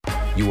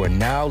You are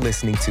now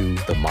listening to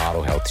The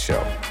Model Health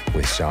Show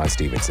with Sean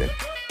Stevenson.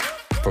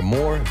 For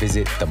more,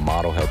 visit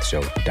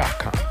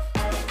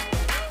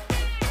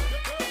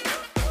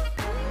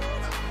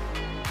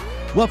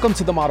themodelhealthshow.com. Welcome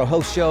to The Model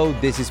Health Show.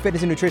 This is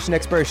fitness and nutrition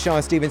expert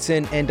Sean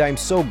Stevenson, and I'm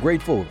so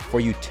grateful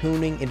for you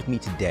tuning in with me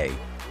today.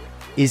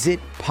 Is it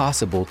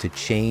possible to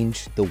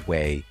change the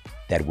way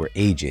that we're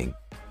aging?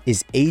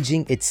 Is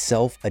aging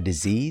itself a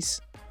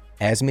disease,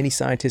 as many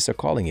scientists are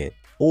calling it,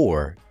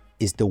 or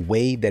is the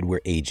way that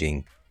we're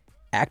aging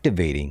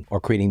activating or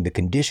creating the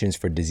conditions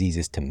for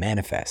diseases to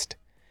manifest?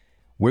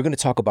 We're going to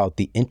talk about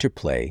the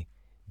interplay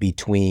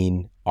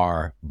between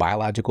our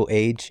biological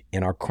age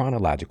and our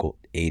chronological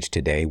age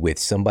today with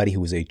somebody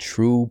who is a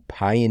true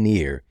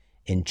pioneer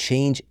and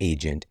change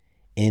agent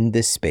in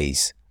the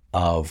space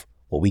of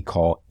what we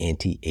call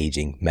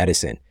anti-aging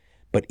medicine.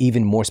 But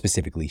even more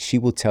specifically, she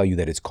will tell you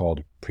that it's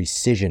called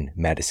precision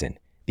medicine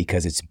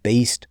because it's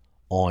based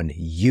on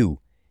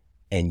you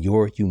and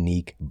your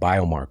unique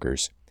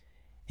biomarkers.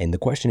 And the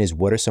question is,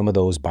 what are some of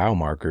those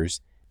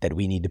biomarkers that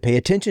we need to pay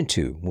attention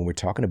to when we're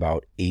talking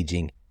about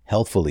aging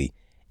healthfully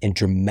and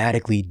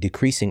dramatically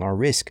decreasing our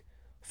risk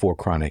for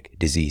chronic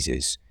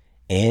diseases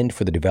and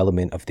for the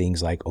development of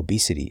things like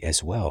obesity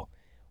as well?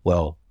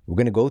 Well, we're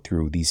going to go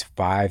through these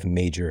 5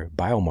 major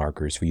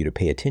biomarkers for you to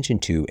pay attention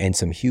to and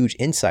some huge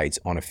insights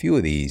on a few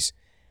of these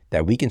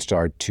that we can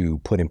start to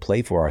put in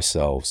play for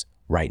ourselves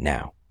right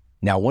now.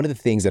 Now, one of the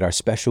things that our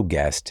special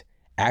guest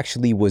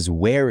actually was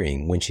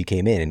wearing when she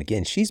came in, and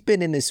again, she's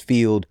been in this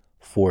field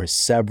for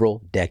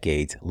several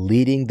decades,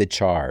 leading the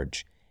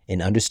charge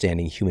in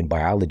understanding human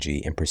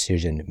biology and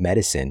precision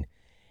medicine.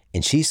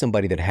 And she's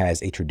somebody that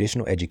has a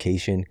traditional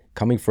education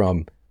coming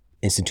from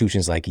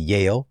institutions like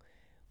Yale,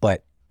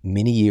 but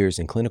many years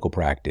in clinical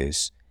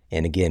practice.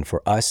 And again,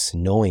 for us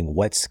knowing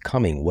what's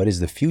coming, what is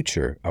the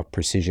future of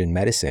precision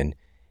medicine.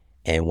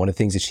 And one of the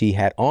things that she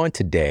had on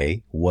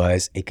today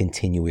was a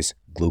continuous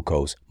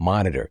glucose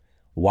monitor.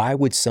 Why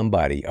would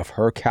somebody of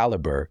her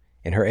caliber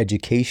and her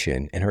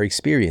education and her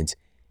experience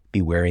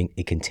be wearing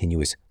a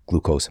continuous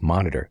glucose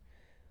monitor?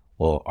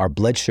 Well, our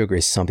blood sugar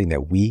is something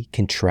that we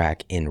can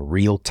track in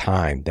real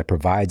time that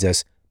provides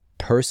us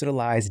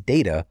personalized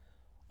data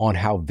on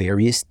how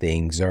various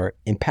things are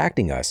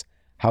impacting us,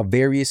 how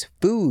various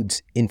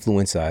foods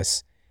influence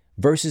us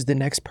versus the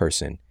next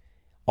person.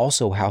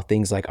 Also, how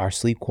things like our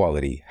sleep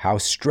quality, how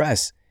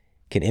stress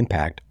can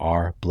impact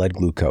our blood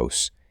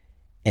glucose.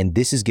 And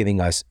this is giving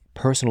us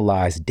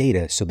personalized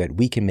data so that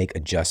we can make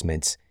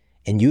adjustments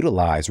and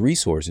utilize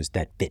resources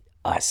that fit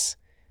us.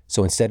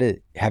 So instead of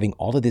having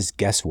all of this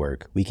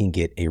guesswork, we can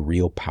get a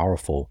real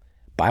powerful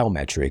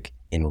biometric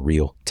in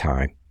real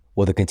time.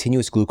 Well, the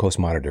continuous glucose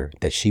monitor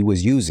that she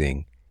was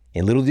using,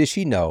 and little did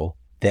she know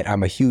that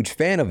I'm a huge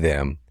fan of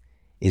them,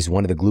 is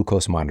one of the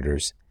glucose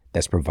monitors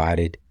that's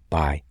provided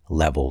by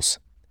Levels.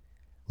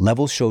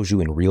 Levels shows you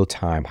in real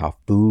time how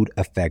food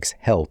affects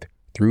health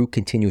through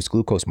continuous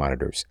glucose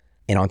monitors.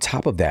 And on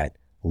top of that,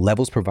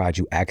 Levels provides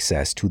you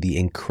access to the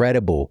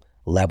incredible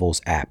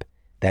Levels app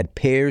that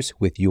pairs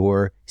with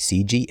your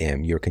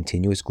CGM, your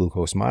continuous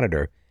glucose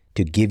monitor,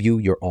 to give you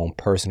your own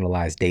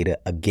personalized data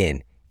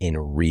again in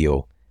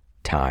real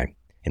time.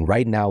 And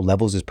right now,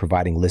 Levels is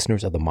providing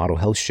listeners of the Model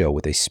Health Show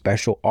with a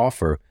special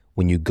offer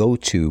when you go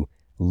to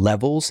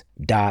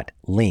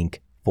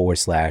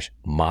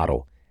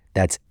levels.link/model.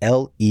 That's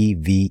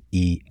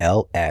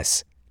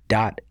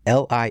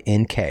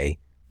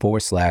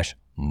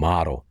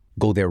LEVELS.LINK/model.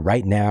 Go there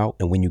right now,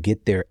 and when you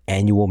get their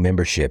annual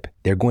membership,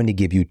 they're going to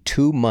give you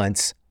 2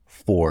 months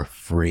for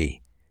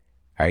free.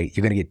 All right,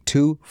 you're going to get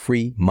 2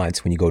 free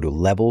months when you go to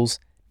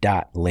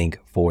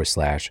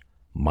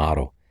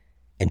levels.link/model.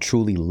 And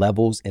truly,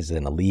 Levels is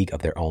in a league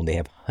of their own. They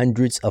have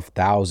hundreds of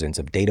thousands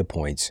of data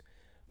points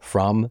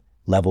from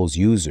Levels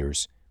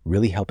users,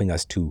 really helping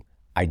us to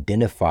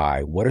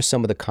identify what are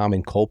some of the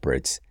common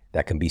culprits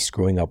that can be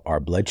screwing up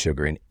our blood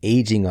sugar and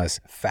aging us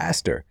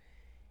faster.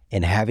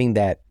 And having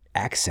that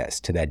access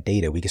to that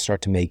data, we can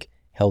start to make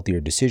healthier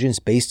decisions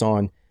based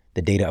on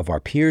the data of our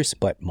peers,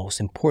 but most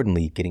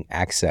importantly, getting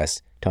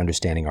access to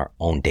understanding our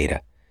own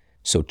data.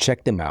 So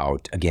check them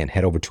out. Again,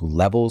 head over to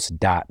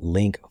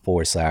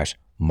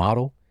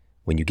levels.link/model.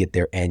 When you get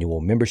their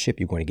annual membership,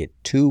 you're going to get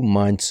 2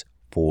 months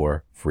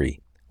for free.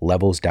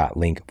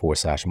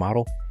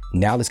 Levels.link/model.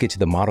 Now let's get to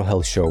the Model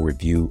Health Show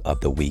review of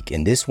the week.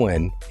 And this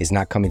one is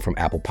not coming from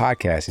Apple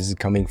Podcasts. This is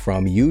coming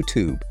from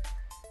YouTube.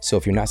 So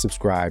if you're not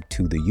subscribed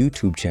to the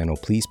YouTube channel,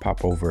 please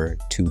pop over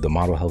to the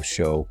Model Health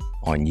Show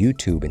on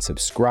YouTube and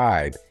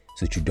subscribe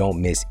so that you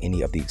don't miss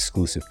any of the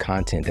exclusive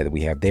content that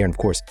we have there. And of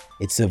course,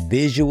 it's a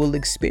visual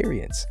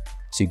experience.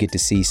 So you get to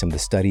see some of the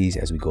studies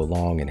as we go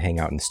along and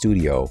hang out in the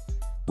studio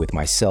with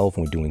myself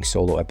when we're doing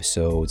solo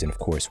episodes, and of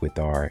course with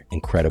our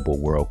incredible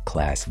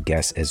world-class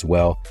guests as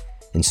well.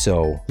 And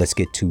so let's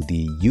get to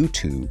the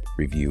YouTube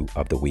review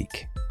of the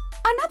week.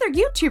 Another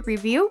YouTube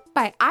review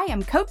by I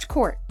Am Coach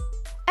Court.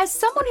 As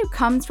someone who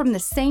comes from the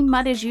same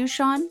mud as you,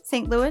 Sean,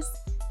 St. Louis,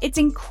 it's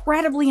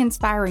incredibly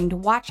inspiring to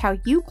watch how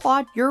you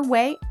clawed your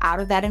way out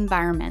of that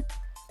environment.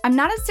 I'm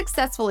not as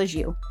successful as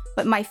you,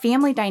 but my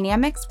family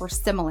dynamics were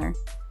similar.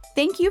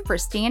 Thank you for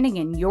standing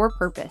in your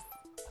purpose.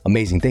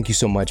 Amazing. Thank you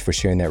so much for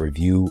sharing that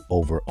review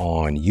over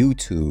on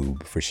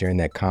YouTube, for sharing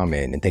that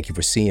comment, and thank you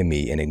for seeing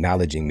me and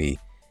acknowledging me.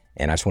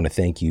 And I just want to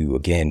thank you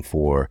again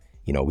for,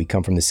 we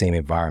come from the same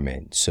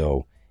environment.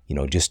 So,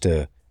 just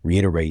to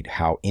reiterate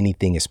how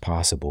anything is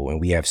possible,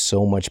 and we have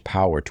so much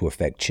power to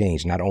affect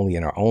change, not only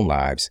in our own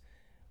lives,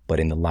 but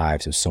in the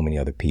lives of so many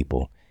other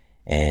people.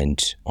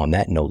 And on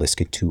that note, let's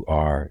get to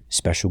our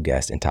special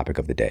guest and topic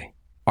of the day.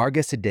 Our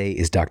guest today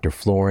is Dr.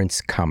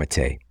 Florence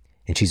Comite,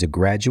 and she's a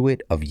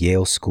graduate of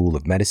Yale School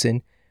of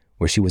Medicine,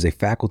 where she was a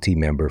faculty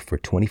member for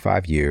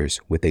 25 years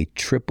with a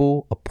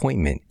triple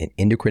appointment in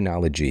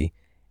endocrinology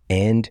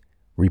and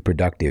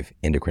reproductive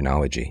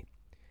endocrinology.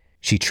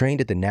 She trained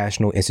at the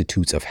National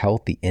Institutes of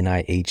Health, the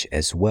NIH,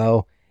 as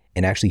well,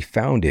 and actually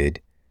founded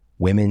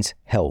Women's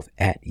Health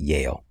at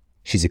Yale.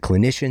 She's a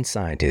clinician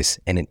scientist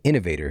and an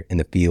innovator in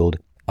the field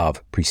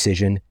of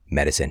precision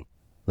medicine.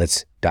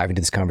 Let's dive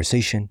into this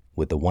conversation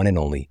with the one and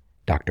only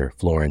Dr.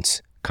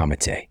 Florence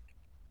Comite.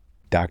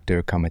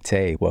 Dr.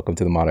 Comite, welcome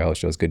to the Model Health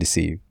Show. It's good to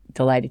see you.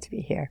 Delighted to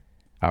be here.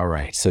 All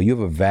right. So you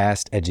have a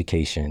vast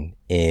education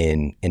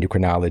in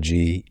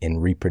endocrinology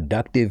and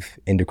reproductive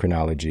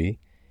endocrinology.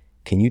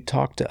 Can you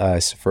talk to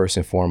us first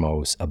and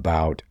foremost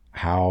about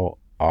how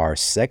our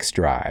sex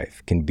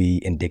drive can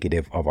be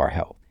indicative of our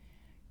health?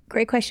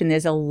 Great question.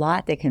 There's a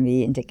lot that can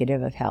be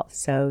indicative of health.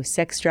 So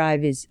sex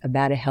drive is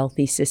about a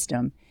healthy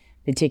system,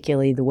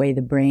 particularly the way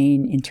the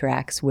brain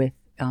interacts with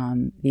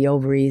the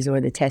ovaries or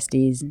the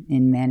testes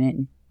in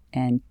men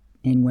and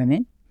in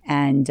women.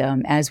 And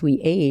as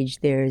we age,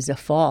 there's a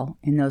fall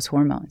in those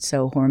hormones.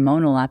 So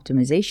hormonal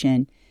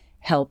optimization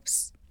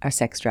helps our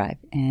sex drive.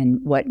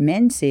 And what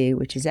men see,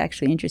 which is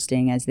actually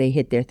interesting as they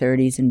hit their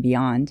 30s and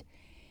beyond,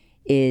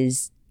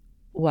 is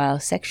while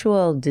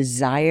sexual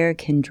desire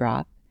can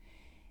drop,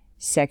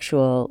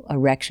 sexual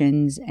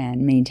erections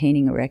and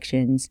maintaining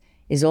erections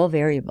is all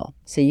variable.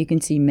 So you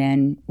can see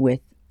men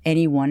with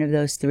any one of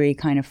those three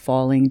kind of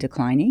falling,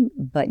 declining,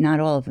 but not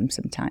all of them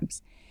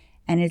sometimes.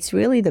 And it's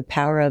really the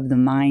power of the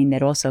mind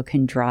that also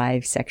can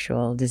drive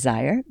sexual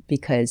desire,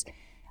 because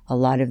a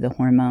lot of the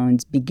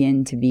hormones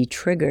begin to be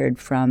triggered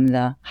from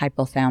the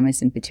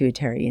hypothalamus and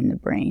pituitary in the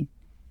brain.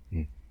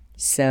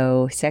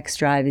 So sex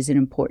drive is an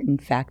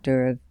important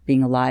factor of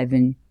being alive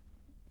and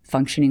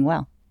functioning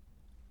well.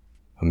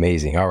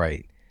 Amazing. All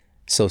right.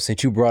 So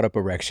since you brought up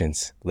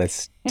erections,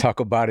 let's talk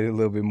about it a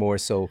little bit more.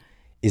 So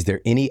is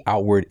there any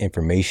outward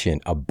information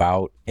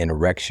about an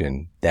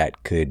erection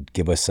that could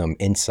give us some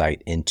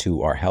insight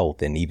into our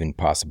health and even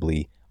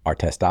possibly our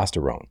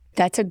testosterone?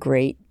 That's a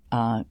great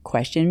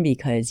question,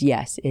 because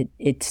yes,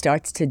 it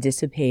starts to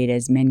dissipate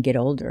as men get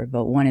older.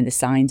 But one of the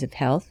signs of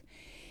health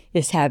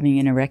is having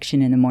an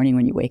erection in the morning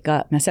when you wake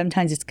up. Now,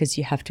 sometimes it's because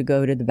you have to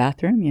go to the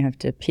bathroom, you have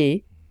to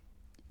pee.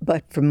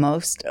 But for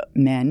most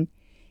men,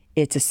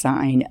 it's a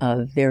sign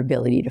of their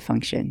ability to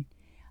function.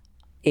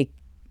 It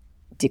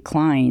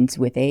declines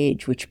with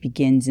age, which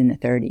begins in the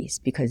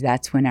 30s, because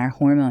that's when our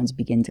hormones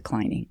begin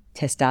declining.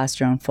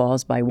 Testosterone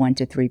falls by 1%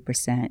 to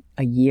 3%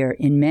 a year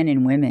in men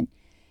and women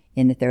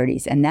in the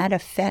 30s, and that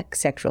affects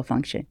sexual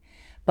function.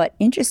 But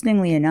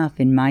interestingly enough,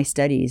 in my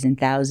studies in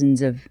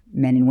thousands of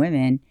men and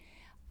women,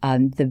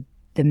 the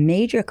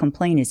major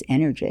complaint is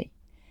energy.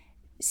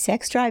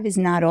 Sex drive is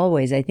not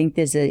always. I think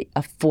there's a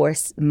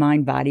force,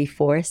 mind-body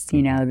force,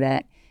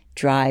 that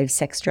drives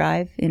sex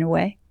drive in a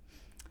way.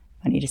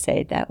 Funny to say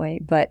it that way.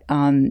 But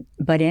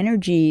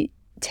energy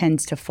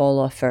tends to fall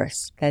off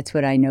first. That's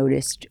what I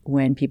noticed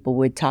when people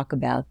would talk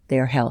about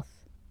their health.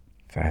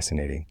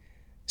 Fascinating.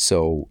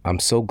 So I'm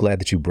so glad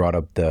that you brought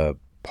up the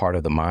part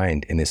of the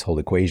mind in this whole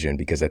equation,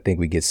 because I think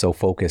we get so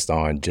focused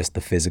on just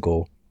the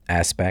physical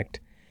aspect.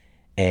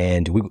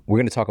 And we're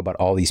going to talk about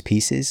all these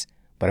pieces,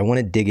 but I want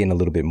to dig in a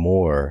little bit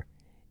more,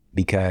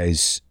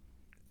 because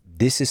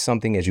this is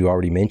something, as you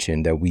already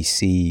mentioned, that we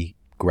see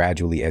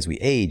gradually as we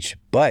age.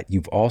 But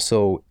you've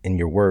also, in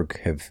your work,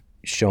 have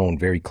shown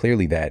very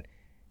clearly that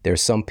there are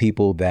some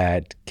people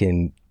that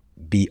can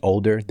be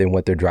older than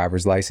what their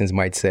driver's license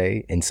might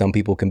say, and some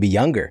people can be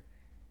younger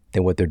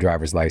than what their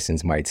driver's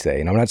license might say.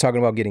 And I'm not talking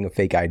about getting a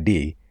fake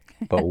ID,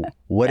 but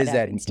what does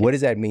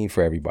that mean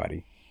for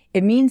everybody?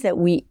 It means that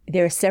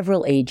there are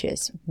several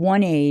ages.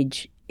 One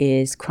age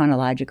is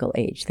chronological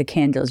age, the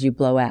candles you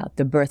blow out,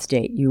 the birth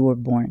date you were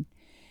born.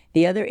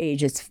 The other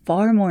age that's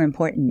far more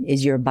important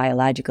is your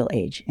biological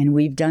age. And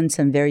we've done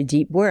some very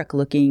deep work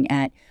looking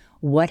at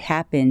what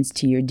happens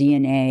to your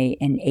DNA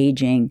and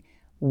aging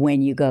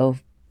when you go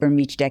from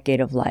each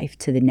decade of life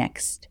to the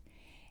next.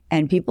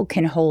 And people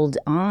can hold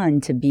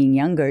on to being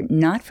younger,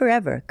 not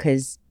forever,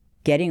 because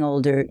getting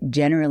older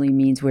generally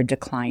means we're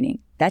declining.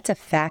 That's a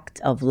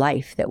fact of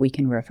life that we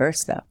can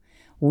reverse, though.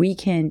 We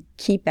can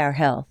keep our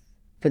health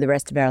for the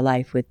rest of our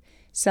life with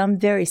some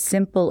very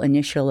simple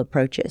initial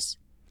approaches.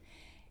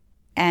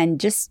 And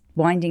just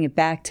winding it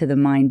back to the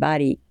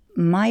mind-body,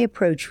 my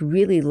approach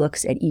really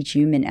looks at each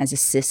human as a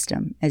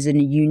system, as a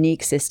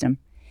unique system.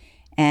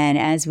 And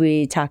as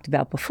we talked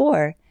about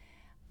before,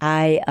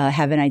 I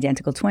have an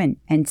identical twin.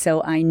 And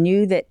so I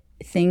knew that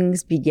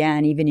things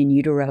began, even in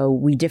utero,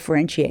 we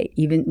differentiate.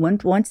 Even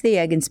once the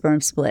egg and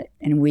sperm split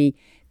and we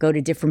go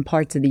to different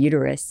parts of the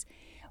uterus,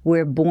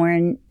 we're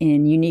born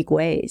in unique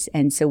ways.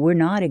 And so we're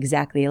not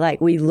exactly alike.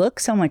 We look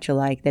so much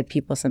alike that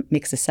people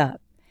mix us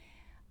up.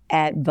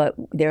 But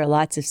there are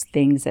lots of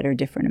things that are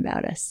different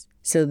about us.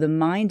 So the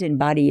mind and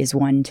body is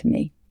one to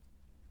me.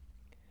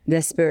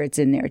 The spirit's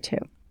in there too.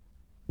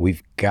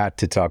 We've got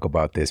to talk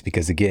about this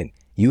because, again,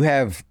 you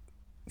have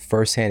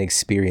firsthand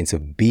experience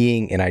of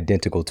being an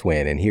identical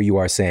twin. And here you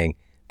are saying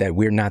that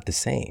we're not the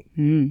same.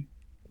 Mm.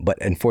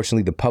 But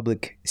unfortunately, the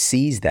public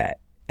sees that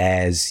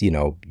as,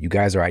 you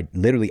guys are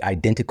literally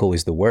identical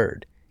is the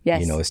word.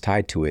 Yes. It's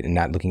tied to it and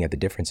not looking at the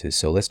differences.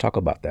 So let's talk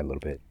about that a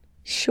little bit.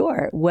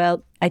 Sure.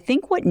 Well, I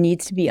think what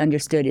needs to be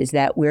understood is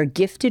that we're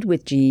gifted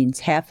with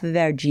genes. Half of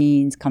our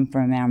genes come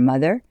from our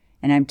mother.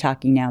 And I'm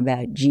talking now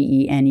about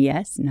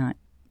GENES, not,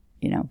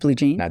 blue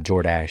gene. Not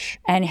Jordache.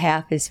 And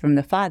half is from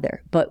the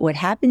father. But what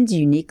happens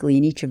uniquely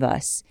in each of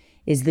us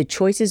is the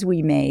choices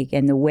we make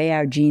and the way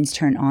our genes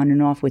turn on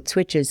and off with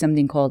switches,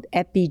 something called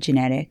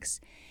epigenetics,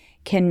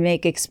 can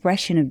make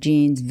expression of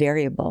genes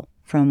variable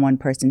from one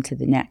person to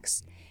the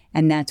next.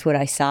 And that's what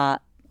I saw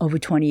over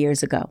 20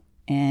 years ago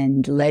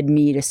and led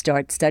me to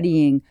start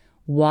studying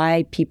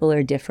why people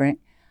are different.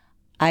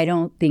 I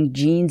don't think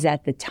genes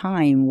at the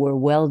time were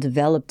well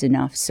developed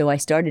enough. So I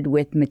started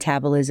with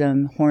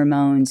metabolism,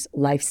 hormones,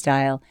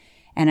 lifestyle.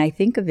 And I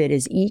think of it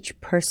as each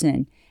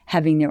person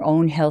having their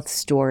own health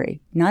story,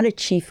 not a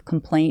chief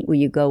complaint where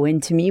you go in.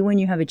 To me, when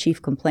you have a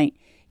chief complaint,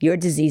 your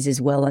disease is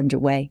well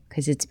underway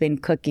because it's been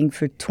cooking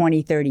for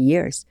 20, 30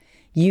 years.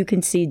 You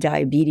can see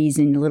diabetes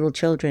in little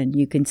children.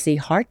 You can see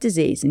heart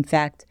disease. In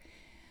fact,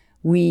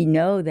 we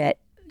know that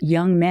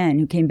young men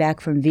who came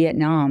back from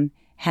Vietnam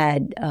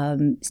had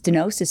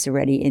stenosis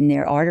already in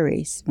their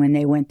arteries when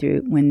they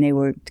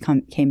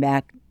came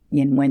back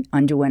and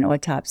underwent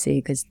autopsy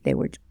because they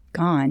were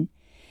gone.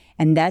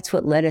 And that's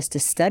what led us to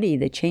study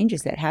the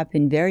changes that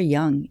happen very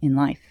young in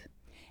life.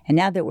 And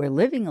now that we're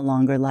living a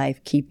longer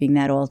life, keeping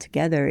that all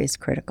together is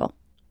critical.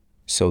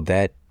 So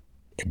that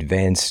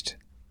advanced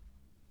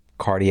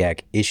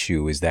cardiac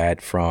issue, is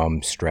that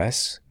from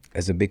stress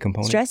as a big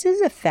component? Stress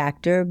is a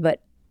factor,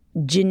 but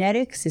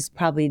genetics is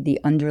probably the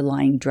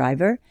underlying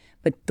driver.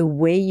 But the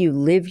way you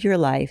live your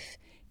life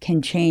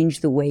can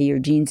change the way your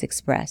genes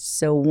express.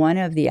 So one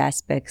of the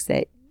aspects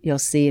that you'll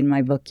see in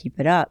my book,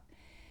 Keep It Up,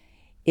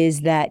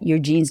 is that your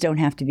genes don't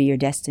have to be your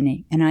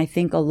destiny. And I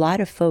think a lot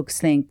of folks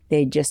think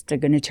they just are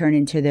going to turn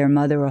into their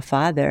mother or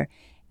father,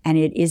 and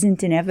it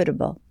isn't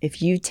inevitable.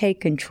 If you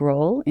take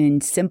control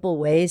in simple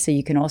ways so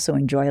you can also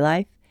enjoy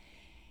life,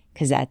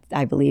 because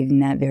I believe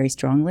in that very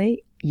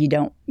strongly,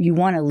 you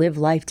want to live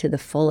life to the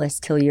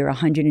fullest till you're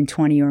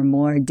 120 or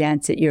more,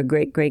 dance at your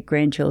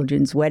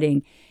great-great-grandchildren's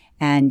wedding,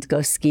 and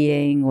go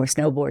skiing or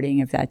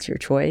snowboarding if that's your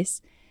choice.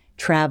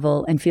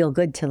 Travel and feel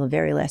good till the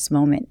very last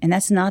moment. And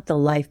that's not the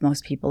life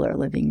most people are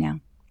living now.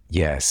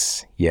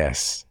 Yes.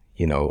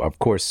 Of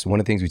course, one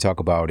of the things we talk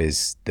about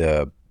is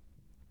the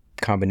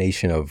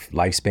combination of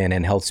lifespan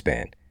and health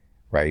span,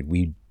 right?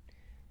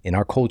 In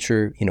our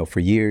culture, for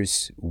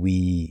years,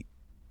 we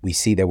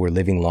see that we're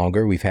living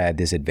longer. We've had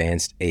this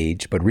advanced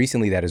age, but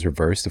recently that is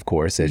reversed, of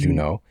course, as you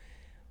know.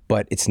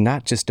 But it's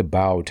not just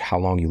about how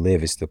long you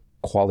live, it's the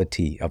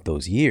quality of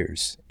those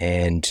years.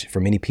 And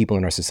for many people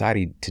in our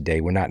society today,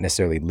 we're not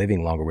necessarily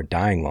living longer, we're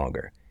dying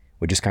longer.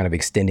 We're just kind of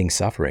extending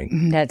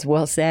suffering. That's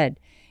well said.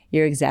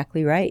 You're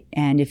exactly right.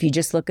 And if you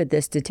just look at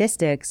the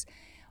statistics,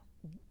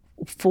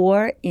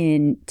 4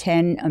 in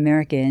 10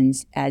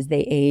 Americans as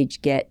they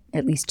age get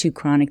at least 2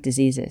 chronic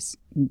diseases.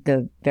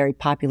 The very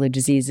popular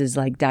diseases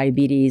like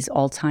diabetes,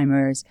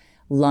 Alzheimer's,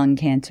 lung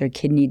cancer,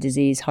 kidney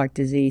disease, heart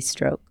disease,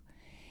 stroke.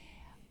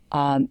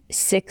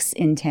 6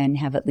 in 10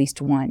 have at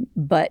least one.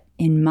 But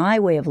in my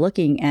way of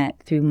looking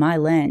at through my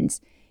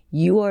lens,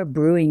 you are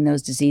brewing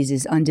those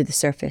diseases under the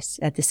surface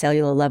at the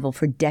cellular level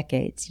for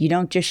decades. You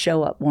don't just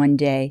show up one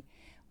day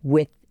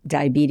with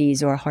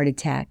diabetes or a heart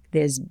attack.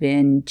 There's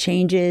been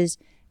changes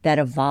that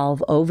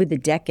evolve over the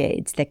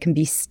decades that can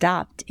be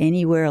stopped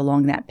anywhere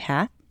along that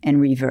path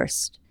and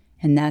reversed.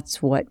 And that's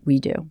what we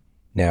do.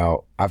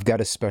 Now, I've got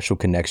a special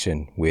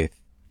connection with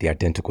the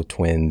identical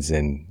twins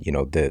and,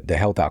 the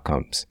health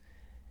outcomes.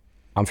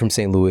 I'm from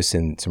St. Louis,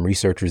 and some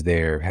researchers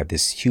there have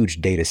this huge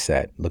data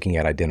set looking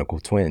at identical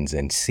twins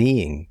and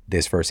seeing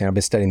this firsthand. I've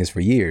been studying this for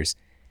years,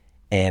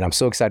 and I'm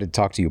so excited to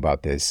talk to you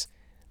about this.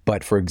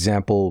 But for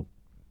example,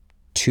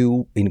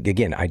 2,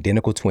 again,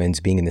 identical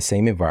twins being in the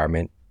same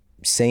environment,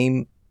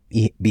 same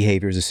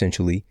behaviors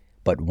essentially,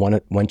 but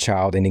one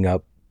child ending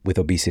up with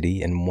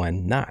obesity and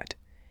one not.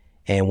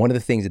 And one of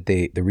the things that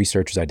the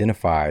researchers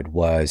identified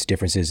was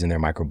differences in their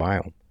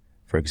microbiome,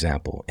 for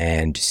example,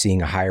 and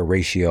seeing a higher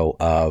ratio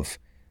of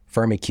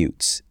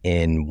firmicutes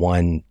in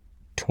one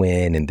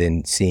twin, and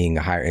then seeing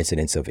a higher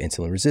incidence of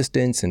insulin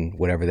resistance and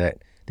whatever that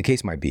the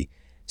case might be.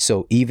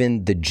 So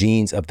even the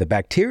genes of the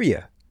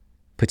bacteria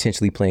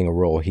potentially playing a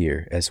role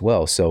here as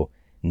well. So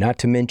not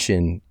to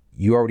mention,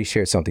 you already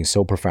shared something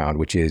so profound,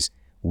 which is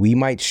we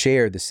might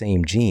share the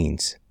same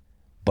genes,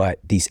 but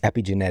these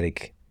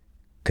epigenetic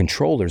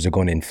controllers are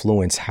going to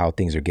influence how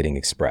things are getting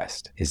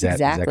expressed. Is that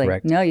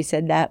correct? No, you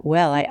said that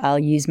well. I'll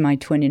use my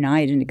twin and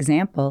I as an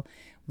example.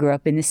 Grew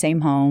up in the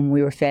same home.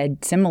 We were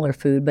fed similar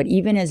food, but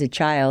even as a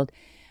child,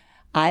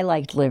 I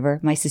liked liver.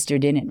 My sister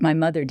didn't. My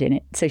mother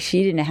didn't. So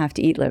she didn't have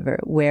to eat liver,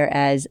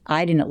 whereas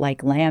I didn't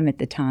like lamb at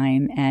the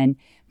time, and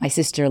my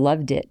sister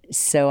loved it.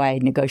 So I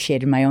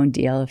negotiated my own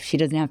deal. If she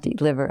doesn't have to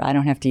eat liver, I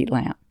don't have to eat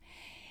lamb.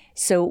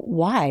 So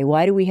why?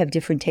 Why do we have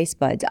different taste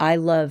buds? I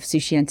love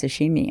sushi and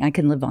sashimi. I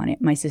can live on it.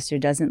 My sister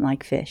doesn't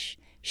like fish.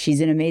 She's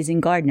an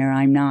amazing gardener.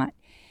 I'm not.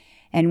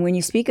 And when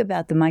you speak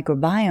about the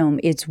microbiome,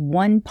 it's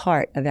one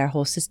part of our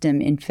whole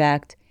system. In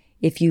fact,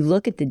 if you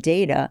look at the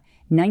data,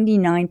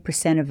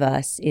 99% of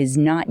us is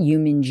not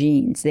human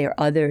genes. They're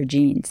other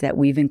genes that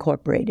we've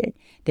incorporated.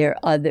 There are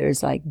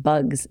others like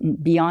bugs,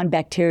 beyond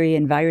bacteria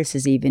and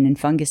viruses even, and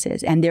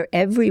funguses. And they're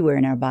everywhere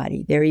in our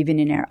body. They're even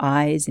in our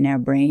eyes, in our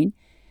brain.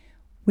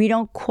 We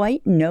don't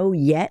quite know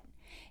yet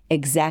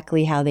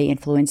exactly how they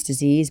influence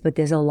disease, but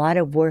there's a lot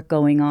of work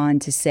going on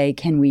to say,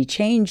 can we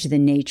change the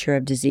nature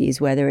of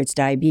disease, whether it's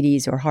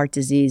diabetes or heart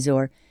disease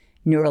or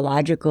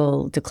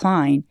neurological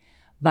decline,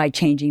 by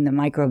changing the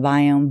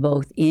microbiome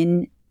both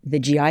in the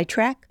GI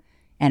tract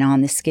and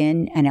on the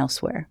skin and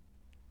elsewhere.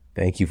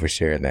 Thank you for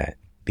sharing that,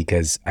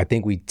 because I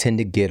think we tend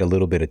to get a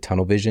little bit of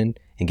tunnel vision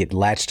and get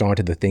latched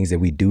onto the things that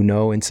we do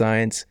know in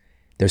science.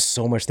 There's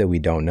so much that we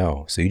don't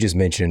know. So you just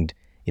mentioned,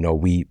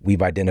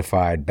 we've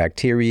identified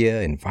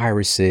bacteria and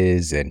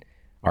viruses and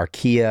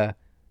archaea.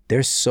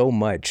 There's so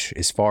much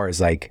as far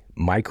as like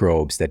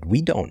microbes that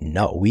we don't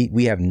know.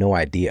 We have no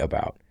idea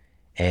about.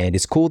 And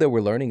it's cool that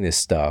we're learning this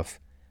stuff.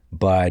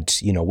 But,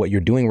 what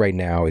you're doing right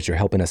now is you're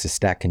helping us to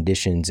stack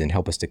conditions and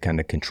help us to kind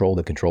of control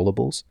the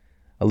controllables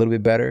a little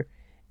bit better.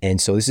 And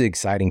so this is an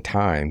exciting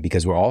time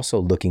because we're also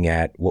looking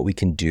at what we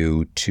can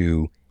do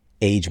to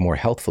age more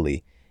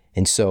healthfully.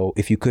 And so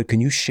if you could,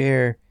 can you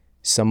share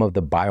some of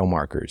the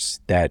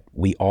biomarkers that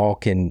we all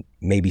can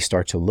maybe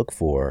start to look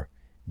for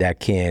that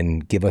can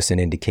give us an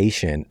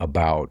indication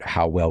about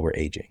how well we're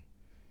aging?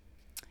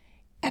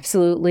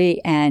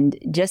 Absolutely. And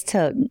just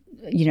to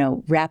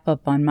wrap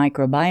up on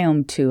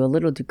microbiome to a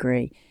little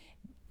degree,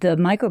 the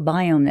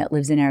microbiome that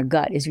lives in our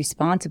gut is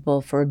responsible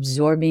for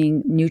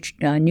absorbing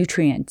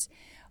nutrients.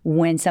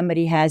 When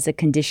somebody has a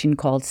condition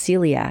called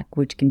celiac,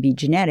 which can be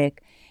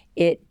genetic,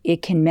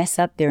 it can mess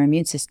up their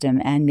immune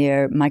system and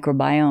their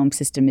microbiome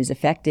system is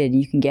affected.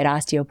 You can get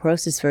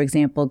osteoporosis, for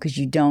example, because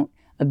you don't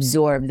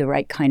absorb the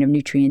right kind of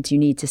nutrients you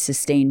need to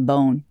sustain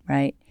bone,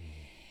 right?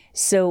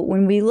 So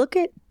when we look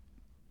at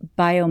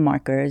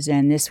biomarkers,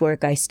 and this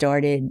work I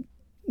started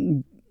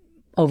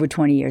over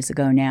 20 years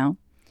ago now,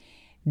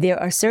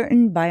 there are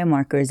certain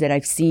biomarkers that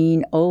I've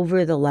seen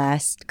over the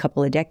last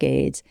couple of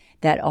decades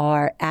that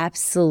are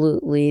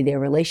absolutely, their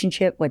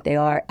relationship, what they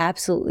are,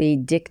 absolutely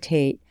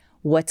dictate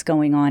what's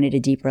going on at a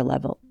deeper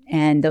level.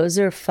 And those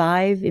are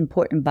 5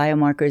 important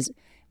biomarkers.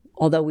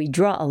 Although we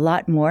draw a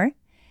lot more,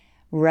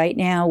 right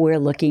now we're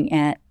looking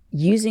at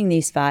using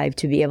these 5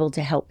 to be able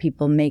to help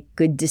people make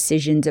good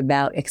decisions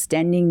about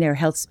extending their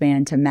health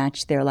span to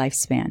match their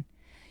lifespan.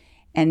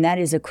 And that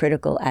is a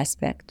critical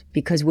aspect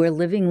because we're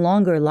living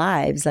longer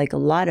lives. Like a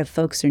lot of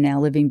folks are now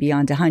living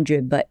beyond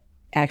 100, but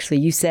actually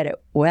you said it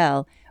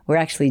well, we're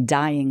actually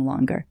dying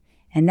longer.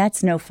 And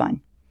that's no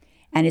fun.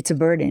 And it's a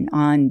burden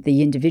on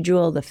the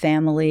individual, the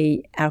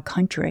family, our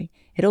country.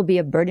 It'll be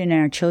a burden on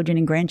our children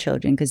and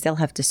grandchildren because they'll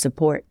have to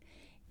support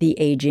the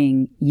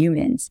aging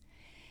humans.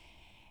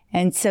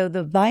 And so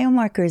the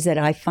biomarkers that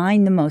I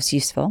find the most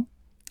useful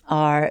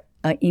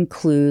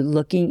include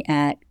looking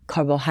at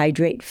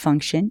carbohydrate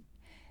function,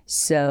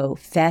 so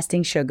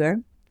fasting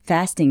sugar,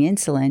 fasting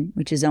insulin,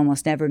 which is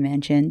almost never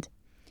mentioned,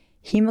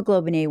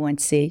 hemoglobin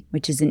A1C,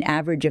 which is an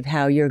average of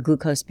how your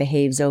glucose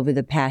behaves over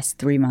the past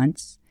 3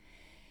 months,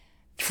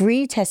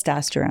 free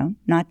testosterone,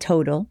 not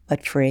total,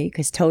 but free,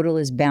 because total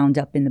is bound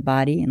up in the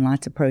body in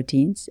lots of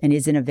proteins and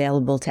isn't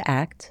available to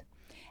act.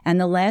 And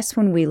the last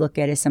one we look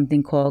at is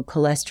something called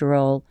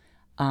cholesterol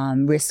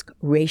risk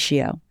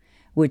ratio,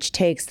 which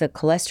takes the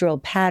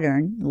cholesterol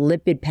pattern,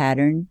 lipid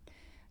pattern,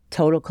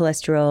 total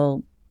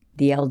cholesterol,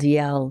 the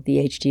LDL, the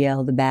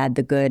HDL, the bad,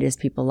 the good, as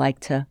people like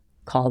to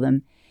call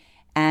them,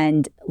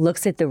 and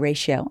looks at the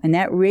ratio. And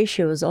that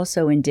ratio is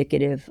also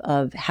indicative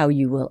of how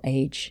you will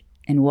age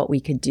and what we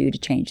could do to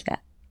change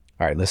that.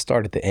 All right, let's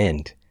start at the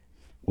end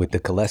with the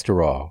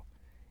cholesterol.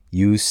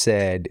 You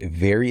said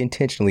very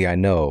intentionally, I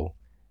know,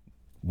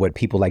 what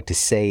people like to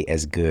say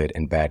as good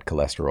and bad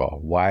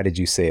cholesterol. Why did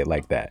you say it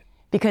like that?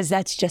 Because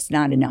that's just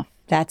not enough.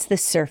 That's the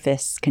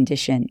surface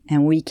condition,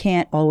 and we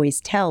can't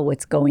always tell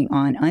what's going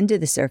on under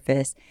the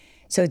surface.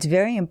 So it's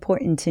very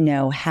important to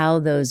know how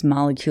those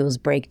molecules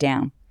break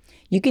down.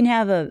 You can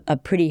have a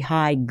pretty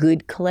high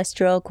good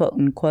cholesterol, quote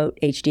unquote,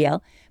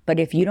 HDL, but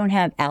if you don't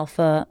have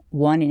alpha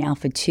 1 and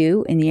alpha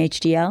 2 in the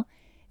HDL,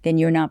 then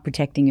you're not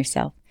protecting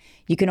yourself.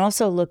 You can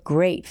also look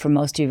great for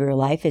most of your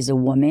life as a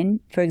woman,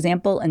 for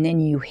example, and then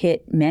you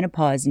hit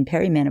menopause and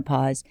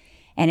perimenopause,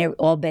 and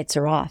all bets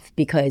are off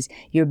because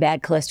your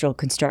bad cholesterol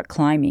can start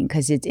climbing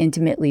because it's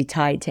intimately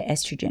tied to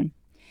estrogen.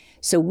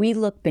 So we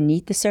look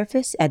beneath the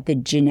surface at the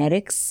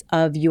genetics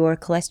of your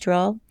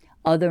cholesterol,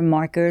 other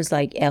markers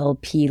like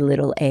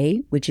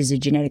Lp(a), which is a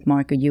genetic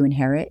marker you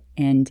inherit.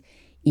 And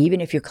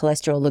even if your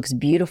cholesterol looks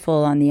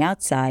beautiful on the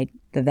outside,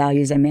 the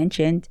values I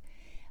mentioned,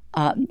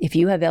 if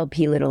you have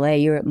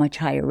Lp(a), you're at much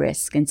higher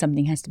risk, and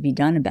something has to be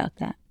done about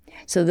that.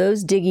 So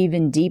those dig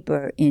even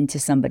deeper into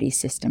somebody's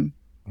system.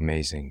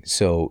 Amazing.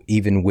 So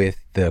even with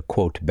the,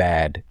 quote,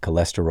 bad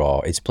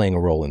cholesterol, it's playing a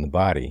role in the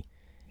body.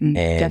 And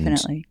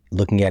Definitely.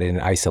 Looking at it in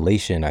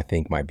isolation, I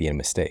think, might be a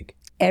mistake.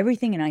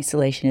 Everything in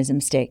isolation is a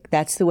mistake.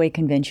 That's the way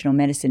conventional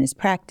medicine is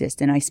practiced.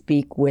 And I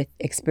speak with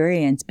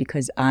experience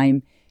because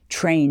I'm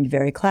trained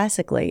very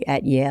classically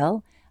at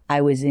Yale.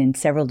 I was in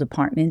several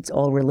departments,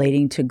 all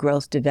relating to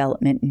growth,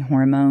 development, and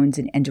hormones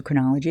and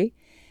endocrinology.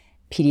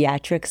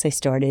 Pediatrics, I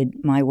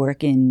started my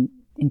work in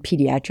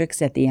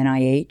pediatrics at the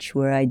NIH,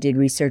 where I did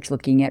research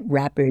looking at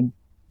rapid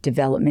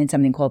development,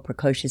 something called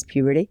precocious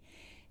puberty,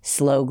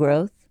 slow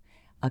growth,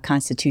 a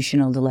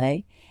constitutional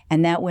delay.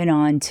 And that went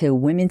on to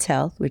women's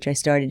health, which I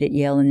started at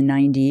Yale in the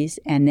 90s,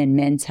 and then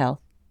men's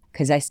health.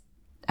 Because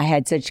I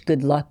had such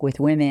good luck with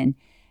women,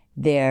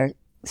 their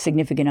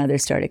significant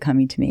others started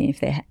coming to me if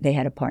they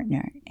had a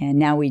partner. And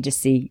now we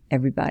just see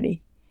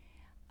everybody.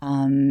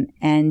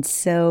 And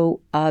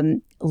so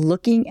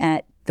looking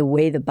at the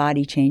way the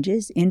body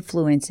changes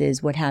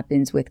influences what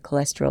happens with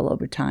cholesterol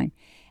over time.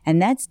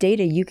 And that's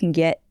data you can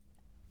get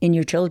in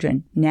your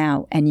children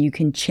now, and you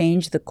can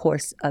change the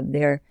course of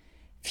their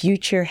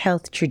future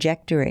health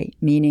trajectory,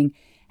 meaning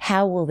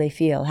how will they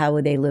feel? How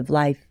will they live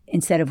life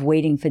instead of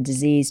waiting for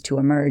disease to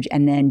emerge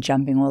and then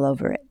jumping all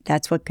over it?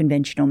 That's what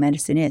conventional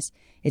medicine is.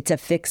 It's a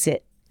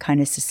fix-it kind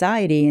of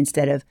society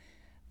instead of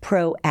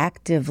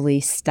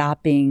proactively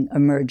stopping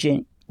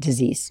emergent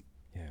disease.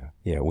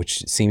 Yeah,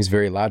 which seems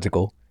very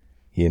logical,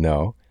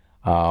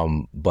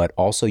 But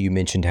also you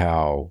mentioned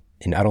how,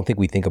 and I don't think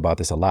we think about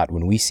this a lot,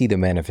 when we see the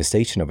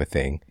manifestation of a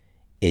thing,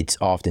 it's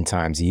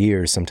oftentimes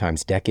years,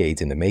 sometimes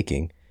decades in the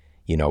making.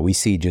 We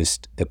see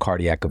just the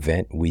cardiac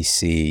event. We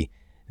see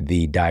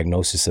the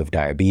diagnosis of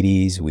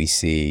diabetes. We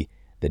see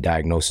the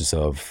diagnosis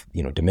of,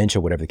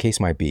 dementia, whatever the case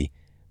might be.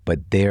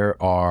 But there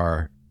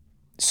are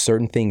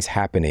certain things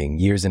happening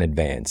years in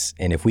advance.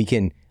 And if we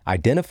can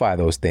identify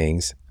those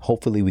things,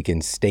 hopefully we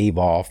can stave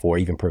off or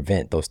even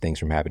prevent those things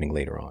from happening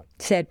later on.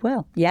 Said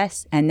well,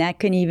 yes. And that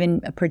can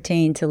even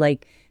pertain to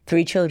like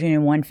 3 children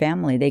in one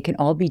family. They can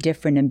all be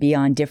different and be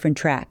on different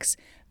tracks,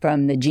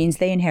 from the genes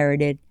they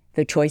inherited,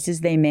 the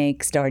choices they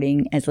make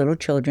starting as little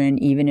children,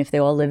 even if they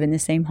all live in the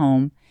same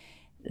home.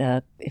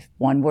 If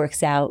one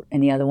works out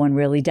and the other one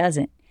really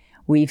doesn't.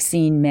 We've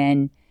seen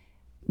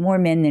more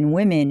men than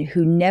women,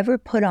 who never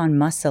put on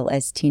muscle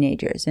as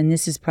teenagers. And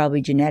this is probably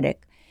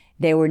genetic.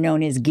 They were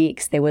known as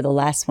geeks. They were the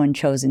last one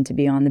chosen to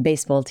be on the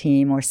baseball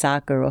team or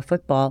soccer or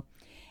football.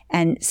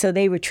 And so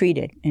they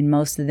retreated. And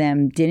most of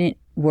them didn't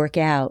work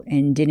out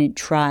and didn't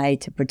try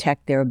to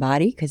protect their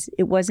body because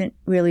it wasn't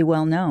really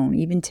well known.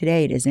 Even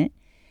today it isn't.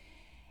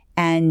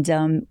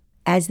 And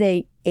as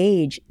they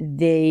age,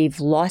 they've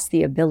lost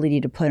the ability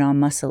to put on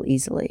muscle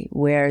easily,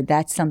 where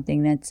that's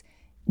something that's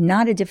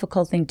not a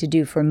difficult thing to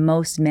do for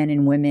most men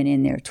and women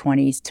in their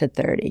 20s to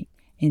 30.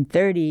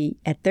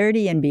 At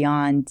 30 and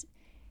beyond,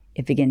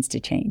 it begins to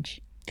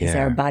change as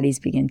our bodies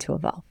begin to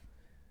evolve.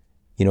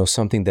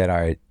 Something that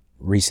I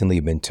recently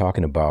been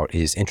talking about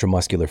is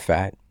intramuscular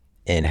fat,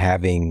 and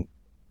having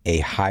a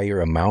higher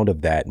amount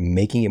of that,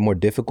 making it more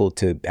difficult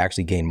to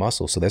actually gain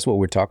muscle. So that's what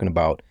we're talking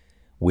about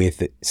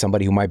with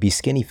somebody who might be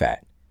skinny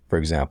fat, for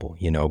example,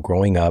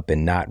 growing up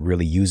and not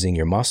really using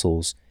your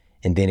muscles.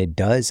 And then it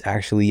does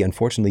actually,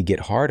 unfortunately,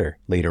 get harder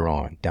later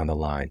on down the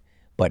line.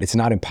 But it's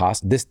not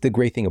impossible. The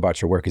great thing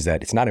about your work is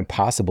that it's not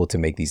impossible to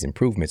make these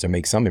improvements or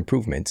make some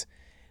improvements.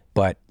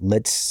 But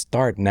let's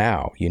start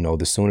now.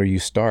 The sooner you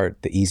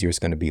start, the easier it's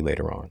going to be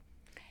later on.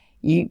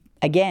 You've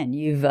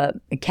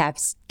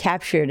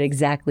captured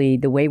exactly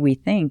the way we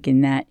think, in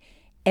that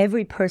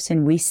every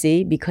person we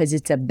see, because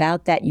it's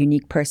about that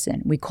unique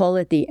person. We call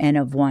it the N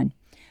of 1.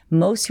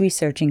 Most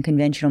research in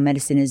conventional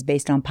medicine is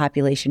based on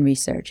population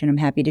research, and I'm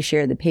happy to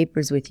share the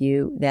papers with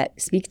you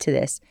that speak to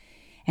this.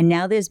 And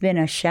now there's been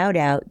a shout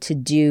out to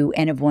do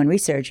N of 1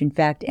 research. In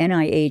fact,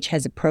 NIH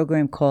has a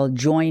program called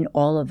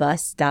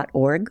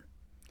joinallofus.org.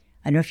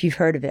 I don't know if you've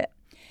heard of it.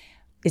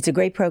 It's a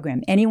great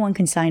program. Anyone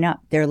can sign up.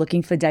 They're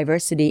looking for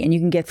diversity, and you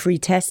can get free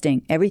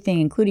testing,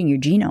 everything, including your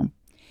genome,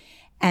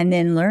 and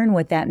then learn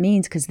what that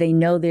means, because they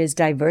know there's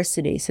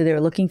diversity. So they're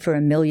looking for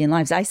 1 million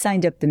lives. I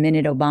signed up the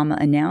minute Obama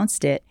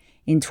announced it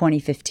in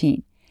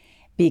 2015,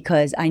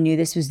 because I knew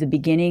this was the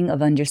beginning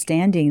of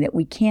understanding that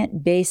we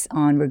can't base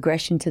on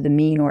regression to the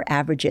mean or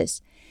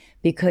averages,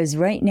 because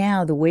right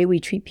now the way we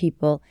treat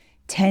people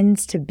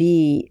tends to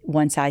be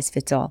one size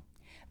fits all.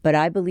 But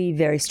I believe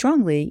very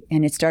strongly,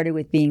 and it started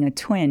with being a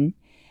twin,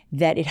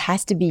 that it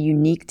has to be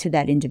unique to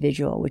that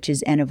individual, which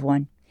is N of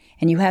 1.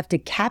 And you have to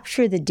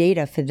capture the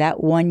data for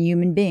that one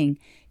human being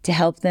to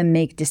help them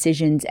make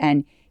decisions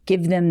and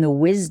give them the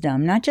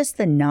wisdom, not just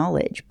the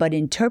knowledge, but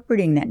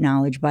interpreting that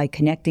knowledge by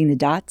connecting the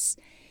dots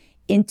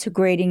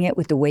integrating it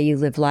with the way you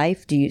live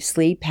life. Do you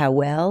sleep? How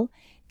well?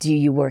 Do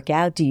you work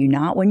out? Do you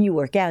not? When you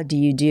work out, do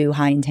you do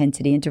high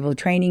intensity interval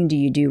training? Do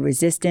you do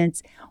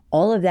resistance?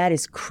 All of that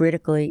is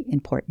critically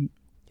important.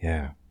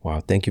 Yeah.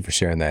 Wow. Thank you for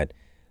sharing that.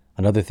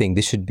 Another thing,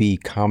 this should be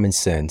common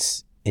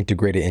sense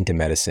integrated into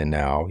medicine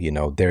now.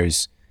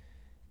 There's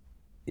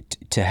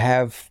to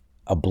have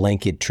a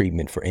blanket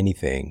treatment for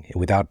anything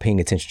without paying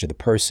attention to the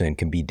person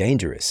can be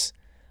dangerous,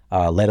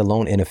 let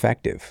alone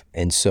ineffective.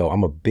 And so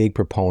I'm a big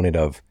proponent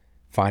of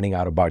finding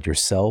out about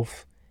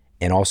yourself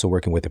and also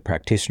working with a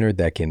practitioner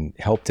that can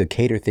help to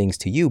cater things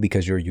to you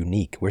because you're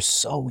unique. We're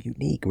so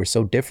unique. We're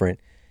so different.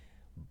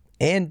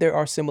 And there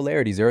are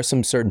similarities. There are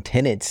some certain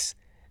tenets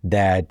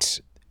that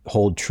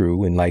hold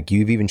true. And like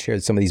you've even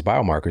shared some of these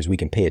biomarkers we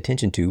can pay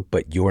attention to,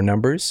 but your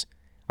numbers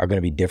are going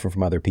to be different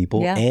from other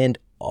people and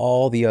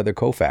all the other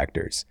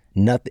cofactors.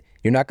 Nothing.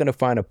 You're not going to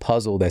find a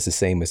puzzle that's the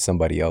same as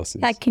somebody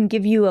else's. I can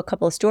give you a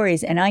couple of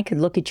stories, and I could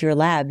look at your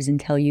labs and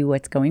tell you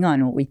what's going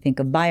on, what we think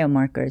of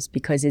biomarkers,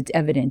 because it's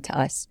evident to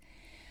us.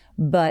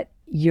 But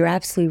you're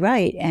absolutely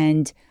right.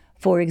 And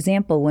for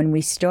example, when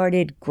we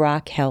started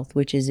Grok Health,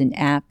 which is an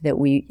app that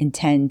we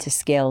intend to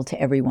scale to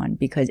everyone,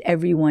 because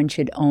everyone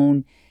should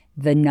own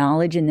the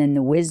knowledge and then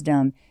the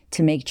wisdom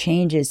to make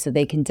changes so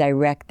they can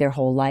direct their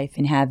whole life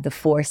and have the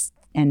force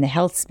and the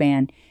health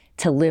span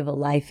to live a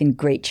life in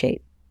great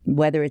shape,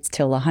 whether it's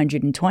till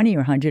 120 or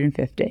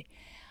 150.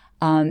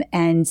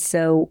 And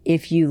so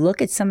if you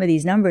look at some of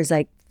these numbers,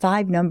 like the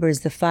 5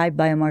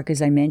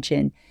 biomarkers I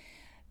mentioned,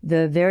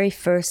 the very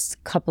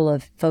first couple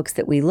of folks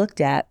that we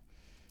looked at,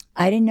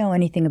 I didn't know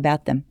anything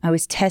about them. I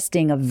was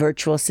testing a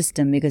virtual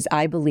system because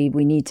I believe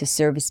we need to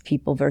service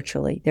people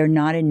virtually. There are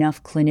not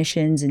enough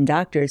clinicians and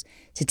doctors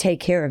to take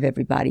care of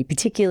everybody,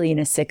 particularly in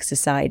a sick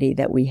society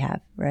that we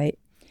have, right?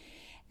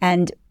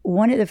 And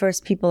one of the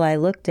first people I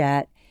looked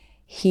at,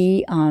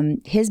 his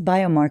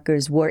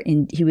biomarkers were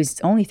he was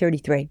only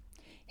 33.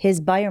 His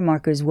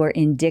biomarkers were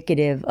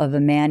indicative of a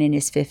man in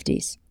his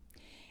 50s.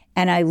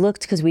 And I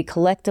looked because we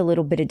collect a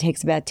little bit. It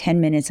takes about 10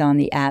 minutes on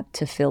the app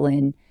to fill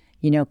in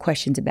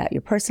questions about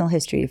your personal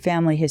history, your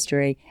family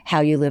history,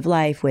 how you live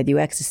life, whether you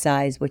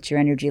exercise, what's your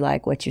energy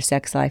like, what's your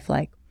sex life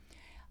like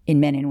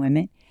in men and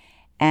women.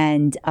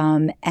 And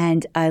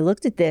I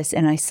looked at this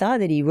and I saw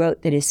that he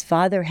wrote that his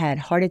father had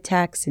heart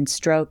attacks and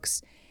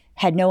strokes,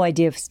 had no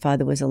idea if his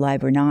father was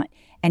alive or not.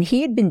 And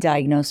he had been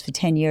diagnosed for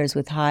 10 years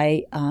with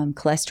high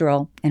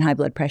cholesterol and high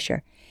blood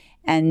pressure.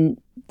 And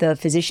the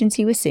physicians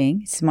he was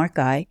seeing, smart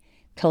guy,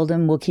 told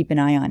him, we'll keep an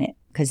eye on it,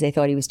 because they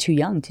thought he was too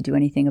young to do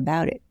anything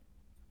about it.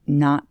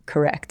 Not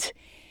correct.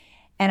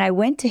 And I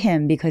went to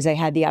him because I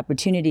had the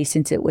opportunity,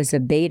 since it was a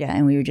beta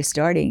and we were just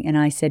starting. And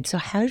I said, so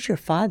how's your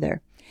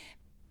father?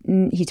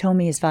 He told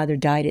me his father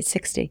died at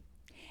 60.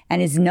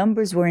 And his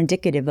numbers were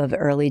indicative of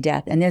early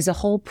death. And there's a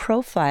whole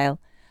profile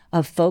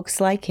of folks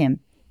like him.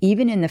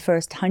 Even in the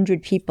first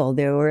 100 people,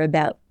 there were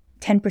about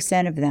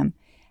 10% of them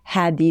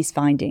had these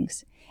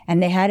findings.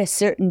 And they had a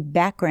certain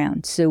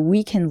background. So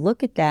we can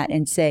look at that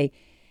and say,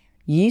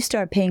 you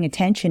start paying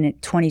attention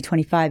at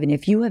 2025. And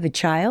if you have a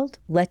child,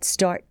 let's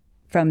start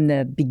from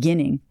the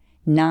beginning,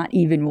 not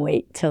even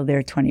wait till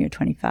they're 20 or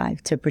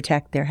 25 to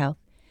protect their health.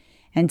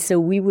 And so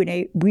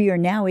we are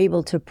now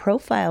able to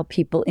profile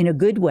people in a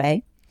good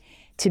way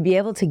to be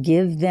able to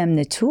give them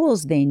the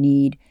tools they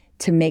need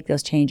to make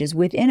those changes.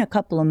 Within a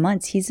couple of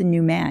months, he's a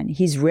new man.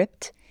 He's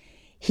ripped.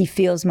 He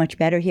feels much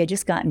better. He had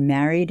just gotten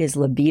married. His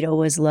libido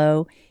was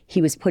low.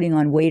 He was putting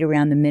on weight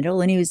around the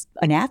middle, and he was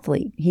an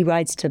athlete. He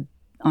rides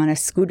on a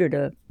scooter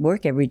to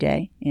work every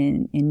day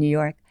in New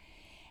York.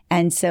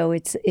 And so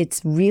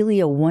it's really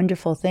a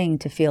wonderful thing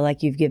to feel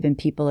like you've given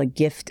people a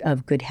gift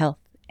of good health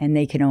and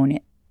they can own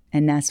it.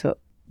 And that's what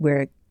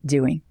we're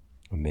doing.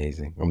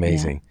 Amazing.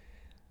 Yeah.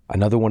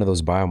 Another one of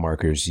those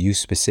biomarkers, you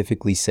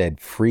specifically said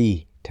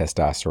free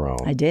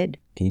testosterone. I did.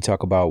 Can you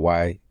talk about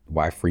why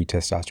free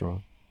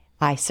testosterone?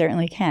 I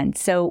certainly can.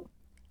 So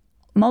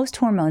most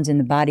hormones in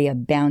the body are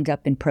bound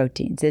up in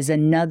proteins. There's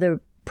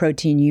another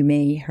protein you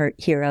may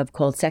hear of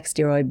called sex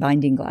steroid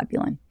binding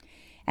globulin.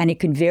 And it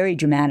can vary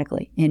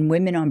dramatically. In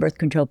women on birth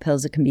control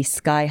pills, it can be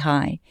sky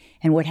high.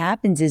 And what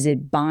happens is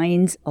it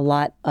binds a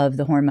lot of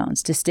the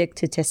hormones. To stick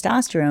to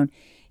testosterone,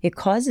 it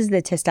causes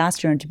the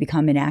testosterone to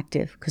become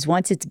inactive, because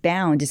once it's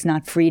bound, it's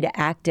not free to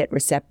act at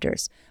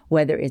receptors,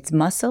 whether it's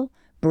muscle,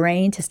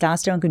 brain.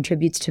 Testosterone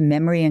contributes to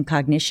memory and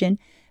cognition.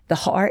 The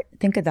heart,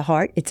 think of the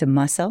heart, it's a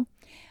muscle.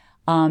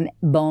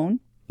 Bone,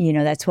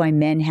 that's why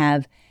men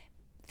have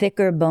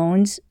thicker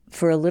bones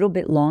for a little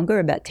bit longer,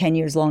 about 10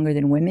 years longer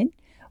than women.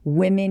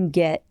 Women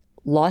get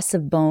loss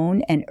of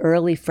bone and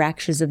early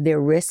fractures of their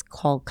wrist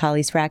called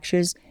Colles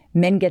fractures.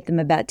 Men get them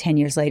about 10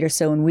 years later.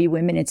 So in we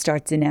women, it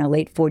starts in our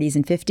late 40s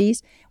and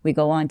 50s. We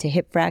go on to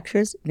hip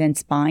fractures, then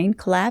spine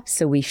collapse.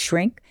 So we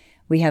shrink.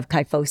 We have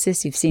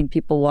kyphosis. You've seen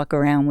people walk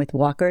around with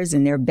walkers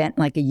and they're bent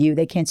like a U.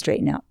 They can't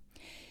straighten up.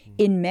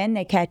 In men,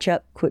 they catch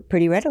up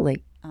pretty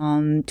readily.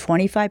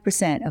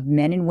 25% of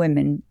men and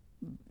women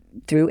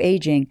through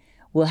aging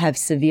will have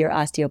severe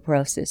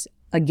osteoporosis.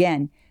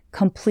 Again,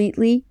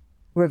 completely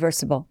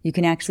reversible. You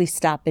can actually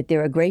stop it.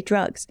 There are great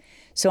drugs.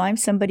 So I'm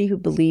somebody who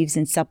believes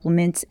in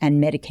supplements and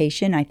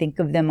medication. I think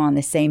of them on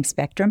the same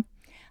spectrum.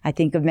 I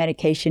think of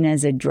medication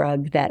as a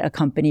drug that a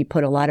company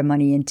put a lot of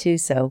money into,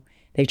 so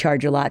they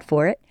charge a lot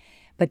for it.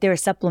 But there are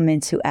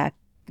supplements that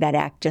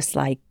act just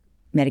like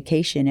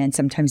medication, and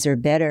sometimes they're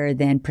better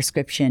than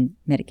prescription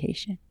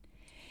medication.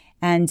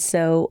 And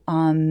so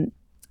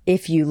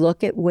if you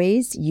look at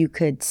ways you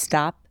could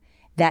stop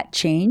that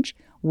change,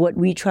 what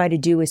we try to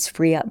do is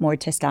free up more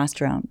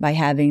testosterone by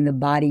having the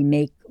body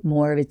make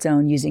more of its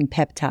own using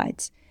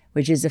peptides,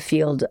 which is a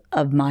field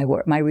of my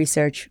work. My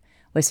research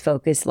was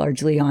focused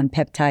largely on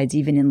peptides,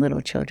 even in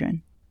little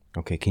children.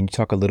 Okay, can you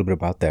talk a little bit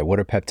about that? What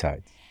are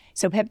peptides?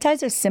 So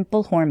peptides are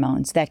simple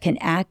hormones that can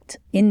act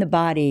in the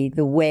body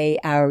the way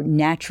our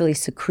naturally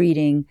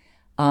secreting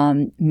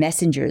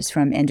messengers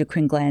from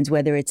endocrine glands,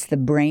 whether it's the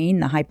brain,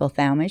 the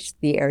hypothalamus,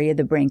 the area of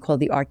the brain called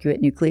the arcuate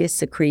nucleus,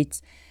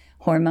 secretes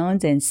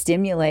hormones and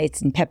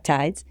stimulates and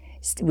peptides,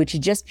 which is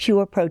just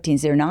pure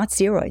proteins. They're not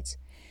steroids.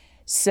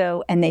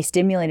 So, and they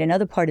stimulate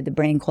another part of the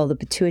brain called the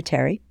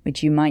pituitary,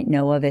 which you might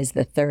know of as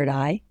the third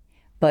eye,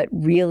 but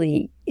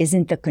really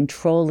isn't the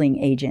controlling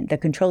agent. The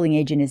controlling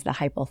agent is the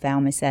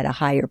hypothalamus at a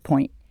higher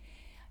point.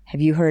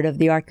 Have you heard of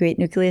the arcuate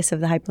nucleus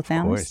of the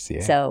hypothalamus? Of course,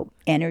 yeah. So,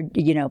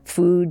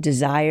 food,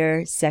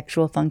 desire,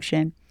 sexual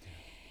function.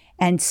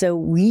 And so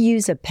we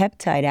use a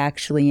peptide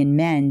actually in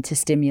men to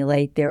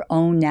stimulate their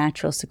own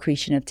natural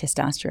secretion of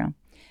testosterone.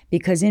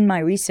 Because in my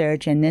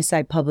research, and this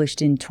I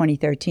published in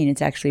 2013,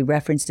 it's actually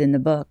referenced in the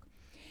book,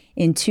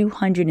 in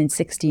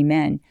 260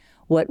 men,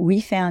 what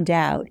we found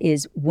out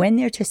is when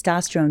their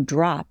testosterone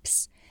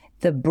drops,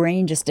 the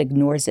brain just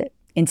ignores it.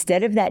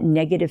 Instead of that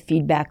negative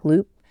feedback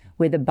loop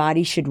where the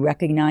body should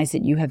recognize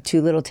that you have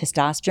too little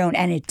testosterone,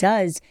 and it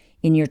does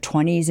in your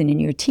 20s and in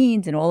your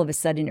teens, and all of a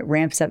sudden it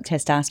ramps up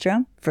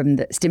testosterone from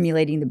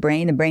stimulating the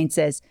brain. The brain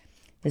says,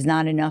 there's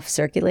not enough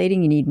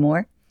circulating, you need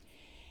more.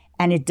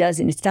 And it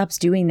doesn't. It stops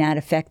doing that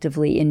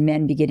effectively in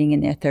men beginning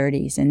in their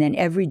 30s. And then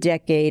every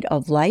decade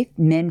of life,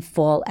 men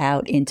fall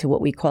out into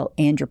what we call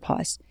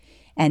andropause.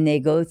 And they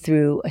go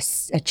through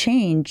a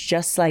change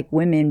just like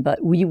women,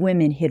 but we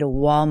women hit a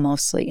wall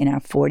mostly in our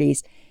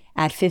 40s.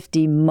 At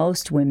 50,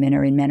 most women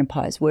are in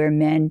menopause, where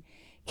men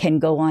can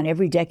go on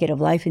every decade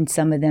of life and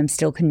some of them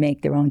still can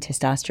make their own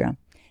testosterone,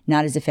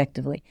 not as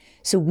effectively.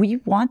 So we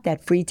want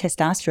that free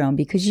testosterone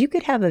because you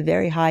could have a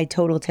very high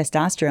total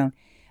testosterone,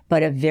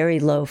 but a very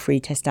low free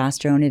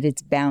testosterone if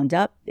it's bound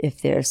up,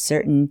 if there are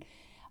certain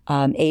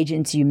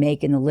agents you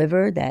make in the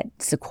liver that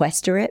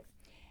sequester it,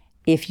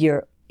 if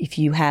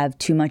you have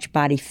too much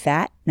body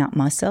fat, not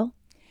muscle.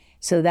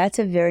 So that's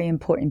a very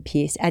important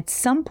piece. At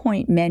some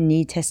point, men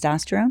need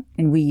testosterone,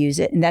 and we use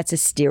it, and that's a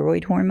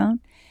steroid hormone,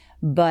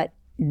 but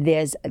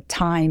there's a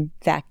time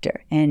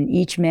factor, and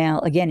each male,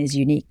 again, is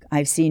unique.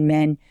 I've seen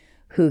men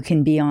who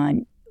can be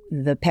on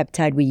the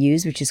peptide we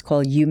use, which is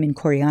called human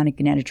chorionic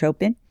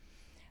gonadotropin,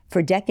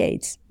 for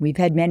decades. We've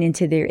had men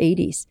into their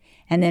 80s.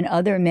 And then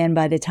other men,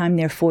 by the time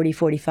they're 40,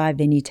 45,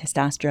 they need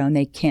testosterone.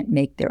 They can't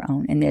make their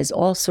own. And there's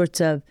all sorts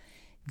of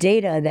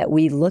data that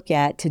we look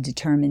at to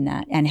determine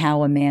that and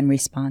how a man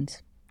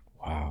responds.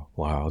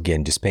 Wow.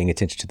 Again, just paying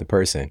attention to the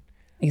person.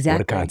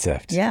 Exactly. What a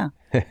concept. Yeah.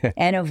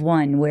 N of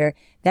one, where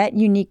that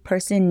unique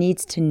person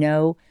needs to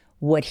know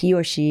what he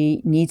or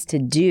she needs to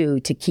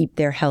do to keep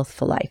their health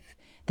for life.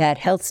 That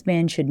health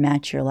span should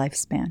match your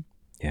lifespan.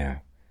 Yeah.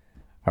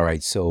 All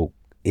right. So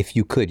if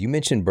you could, you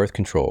mentioned birth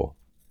control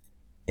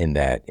in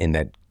that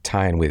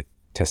tie-in with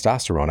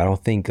testosterone. I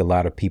don't think a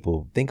lot of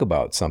people think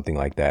about something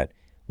like that.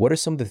 What are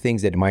some of the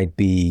things that might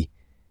be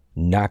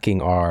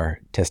knocking our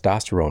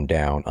testosterone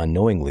down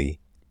unknowingly?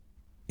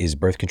 Is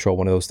birth control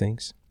one of those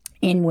things?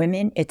 In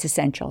women, it's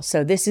essential.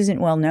 So this isn't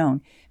well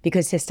known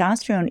because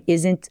testosterone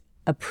isn't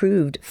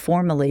approved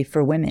formally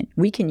for women.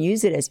 We can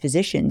use it as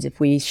physicians if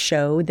we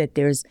show that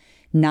there's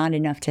not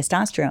enough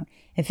testosterone.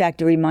 In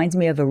fact, it reminds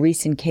me of a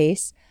recent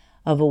case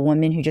of a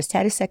woman who just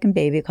had a second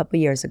baby a couple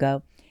of years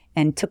ago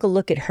and took a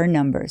look at her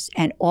numbers,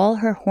 and all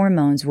her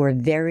hormones were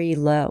very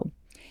low.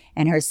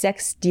 And her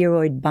sex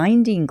steroid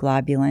binding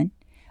globulin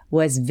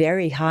was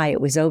very high. It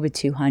was over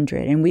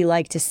 200. And we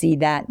like to see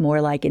that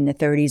more like in the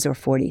 30s or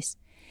 40s.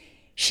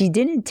 She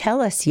didn't tell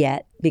us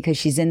yet because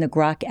she's in the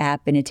Grok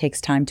app and it takes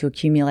time to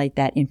accumulate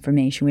that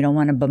information. We don't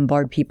want to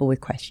bombard people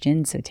with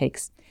questions. So it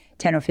takes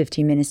 10 or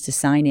 15 minutes to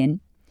sign in.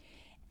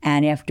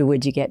 And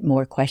afterwards, you get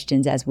more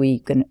questions as we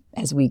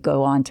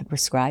go on to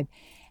prescribe.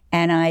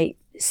 And I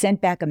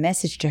sent back a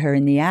message to her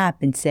in the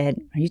app and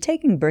said, "Are you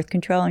taking birth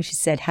control?" And she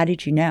said, "How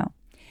did you know?"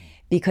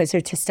 Because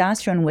her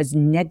testosterone was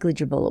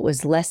negligible. It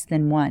was less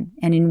than 1.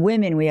 And in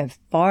women, we have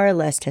far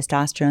less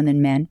testosterone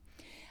than men.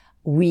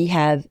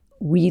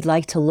 We'd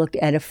like to look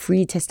at a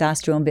free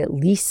testosterone of at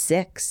least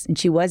 6. And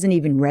she wasn't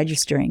even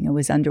registering. It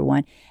was under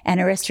 1.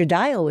 And her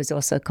estradiol was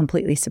also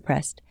completely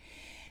suppressed.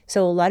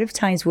 So a lot of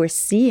times we're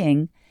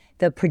seeing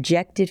the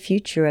projected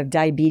future of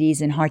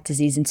diabetes and heart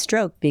disease and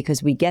stroke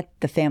because we get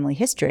the family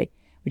history,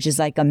 which is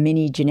like a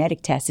mini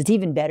genetic test. It's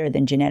even better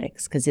than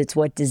genetics because it's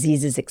what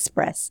diseases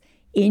express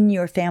in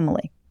your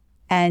family.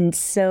 And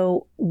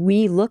so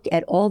we look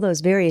at all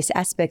those various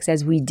aspects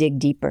as we dig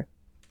deeper.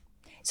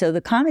 So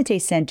the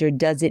Comite Center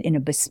does it in a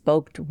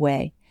bespoke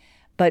way.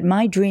 But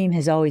my dream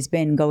has always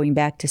been, going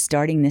back to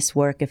starting this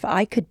work, if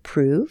I could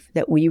prove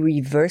that we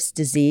reverse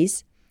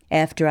disease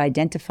after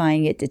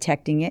identifying it,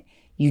 detecting it,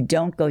 you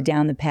don't go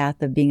down the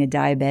path of being a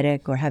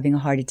diabetic or having a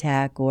heart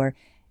attack or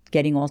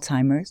getting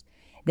Alzheimer's,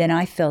 then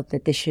I felt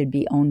that this should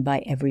be owned by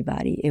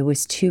everybody. It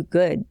was too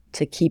good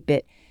to keep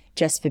it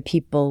just for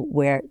people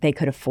where they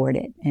could afford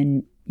it.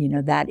 And,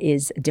 that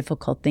is a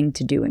difficult thing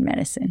to do in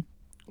medicine.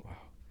 Wow.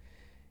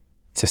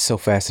 It's just so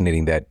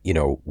fascinating that,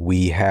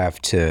 we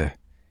have to,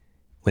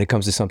 when it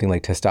comes to something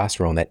like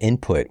testosterone, that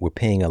input, we're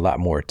paying a lot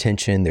more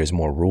attention. There's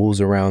more rules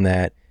around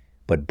that.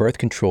 But birth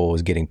control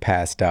is getting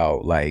passed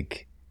out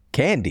like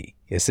candy,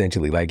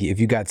 essentially. Like if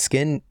you got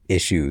skin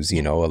issues,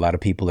 a lot of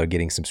people are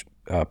getting some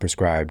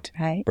prescribed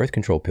birth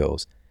control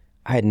pills.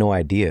 I had no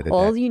idea that.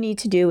 All you need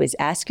to do is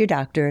ask your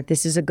doctor if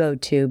this is a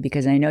go-to,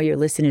 because I know your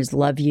listeners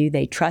love you.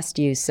 They trust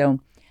you. So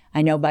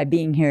I know by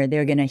being here,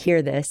 they're going to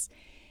hear this.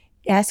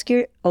 Ask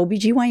your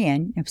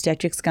OBGYN,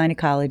 obstetrics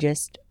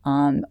gynecologist,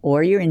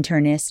 or your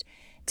internist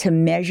to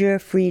measure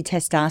free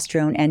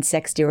testosterone and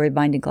sex steroid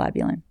binding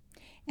globulin.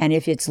 And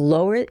if it's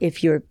lower,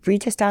 if your free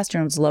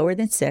testosterone is lower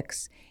than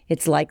 6,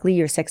 it's likely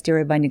your sex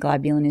steroid binding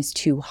globulin is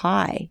too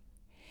high.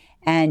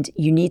 And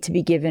you need to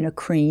be given a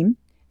cream.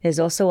 There's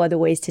also other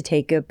ways to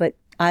take it, but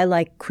I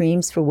like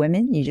creams for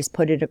women. You just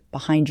put it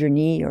behind your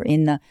knee or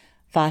in the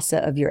fossa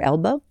of your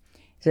elbow.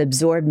 It's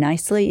absorbed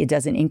nicely. It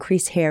doesn't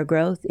increase hair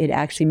growth. It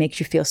actually makes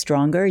you feel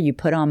stronger. You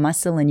put on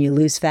muscle and you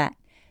lose fat.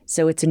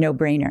 So it's a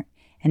no-brainer.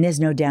 And there's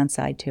no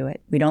downside to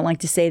it. We don't like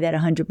to say that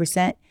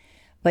 100%,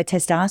 but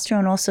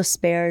testosterone also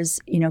spares,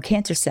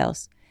 cancer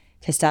cells.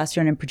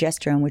 Testosterone and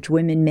progesterone, which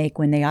women make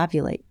when they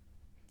ovulate.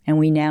 And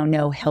we now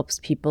know helps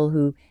people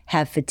who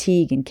have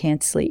fatigue and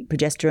can't sleep.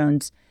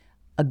 Progesterone's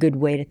a good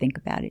way to think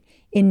about it.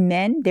 In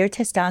men, their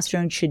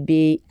testosterone should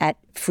be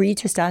free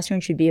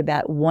testosterone should be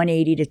about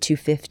 180 to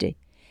 250.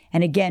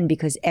 And again,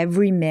 because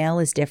every male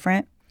is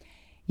different,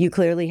 you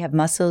clearly have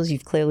muscles,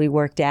 you've clearly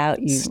worked out,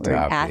 you're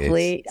an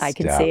athlete, I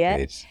can see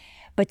it.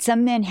 But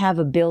some men have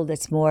a build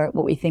that's more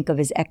what we think of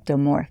as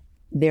ectomorph.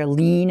 They're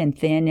lean and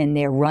thin, and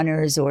they're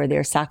runners, or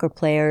they're soccer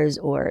players,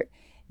 or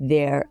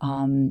they're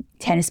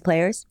tennis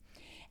players.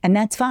 And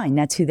that's fine.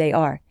 That's who they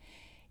are.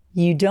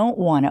 You don't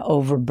want to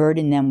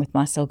overburden them with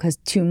muscle, because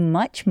too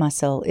much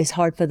muscle is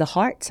hard for the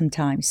heart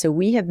sometimes. So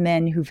we have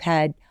men who've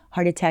had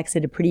heart attacks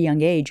at a pretty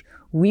young age.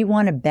 We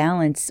want to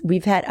balance.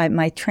 We've had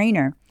my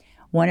trainer,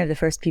 one of the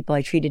first people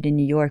I treated in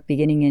New York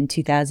beginning in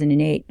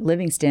 2008,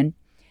 Livingston,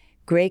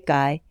 great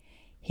guy.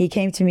 He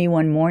came to me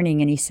one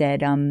morning and he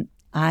said,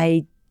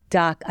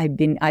 Doc, I've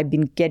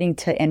been getting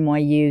to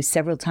NYU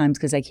several times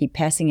because I keep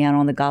passing out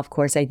on the golf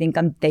course. They think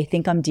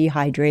I'm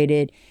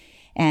dehydrated,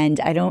 and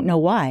I don't know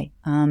why.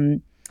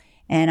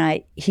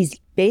 He's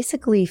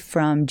basically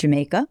from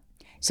Jamaica.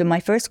 So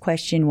my first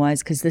question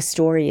was, because the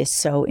story is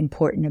so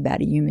important about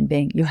a human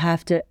being, you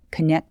have to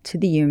connect to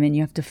the human.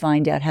 You have to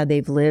find out how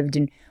they've lived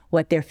and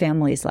what their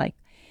family is like.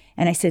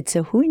 And I said,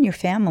 so who in your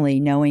family,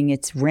 knowing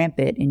it's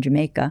rampant in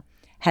Jamaica,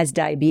 has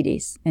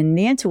diabetes? And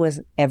the answer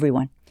was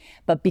everyone.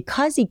 But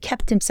because he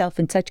kept himself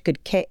in such good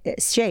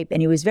shape,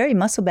 and he was very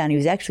muscle-bound, he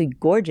was actually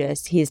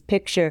gorgeous. His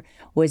picture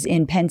was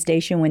in Penn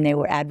Station when they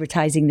were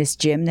advertising this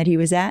gym that he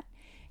was at,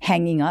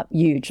 hanging up,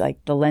 huge,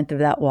 like the length of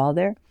that wall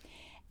there.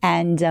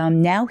 And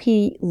now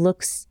he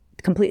looks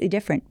completely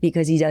different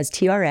because he does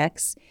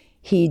TRX,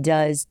 he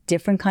does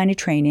different kind of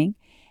training,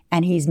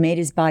 and he's made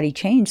his body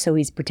change, so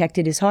he's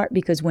protected his heart,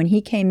 because when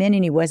he came in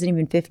and he wasn't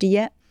even 50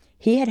 yet,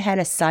 he had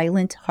a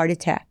silent heart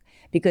attack,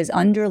 because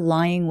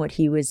underlying what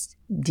he was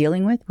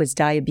dealing with was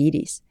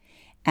diabetes.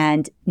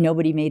 And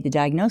nobody made the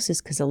diagnosis,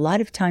 because a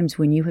lot of times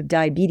when you have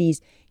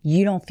diabetes,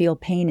 you don't feel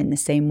pain in the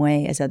same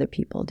way as other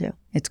people do.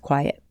 It's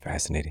quiet.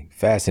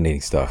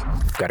 Fascinating stuff.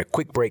 Got a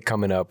quick break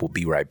coming up. We'll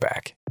be right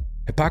back.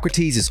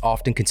 Hippocrates is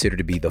often considered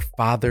to be the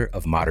father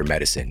of modern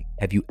medicine.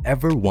 Have you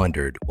ever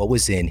wondered what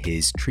was in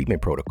his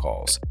treatment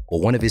protocols?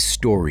 Well, one of his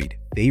storied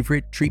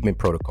favorite treatment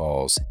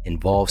protocols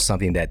involves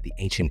something that the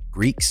ancient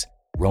Greeks,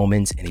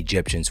 Romans, and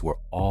Egyptians were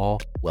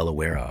all well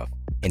aware of,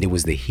 and it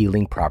was the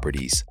healing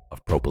properties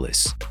of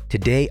propolis.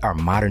 Today, our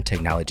modern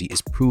technology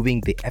is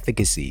proving the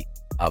efficacy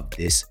of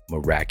this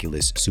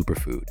miraculous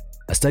superfood.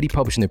 A study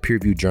published in the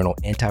peer-reviewed journal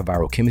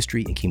Antiviral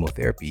Chemistry and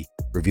Chemotherapy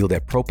revealed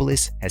that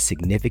propolis has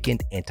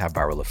significant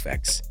antiviral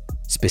effects,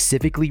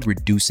 specifically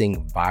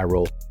reducing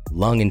viral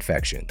lung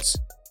infections.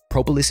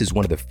 Propolis is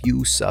one of the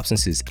few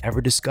substances ever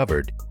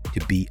discovered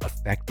to be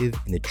effective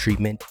in the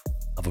treatment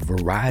of a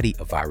variety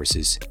of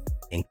viruses,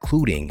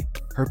 including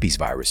herpes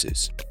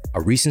viruses.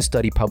 A recent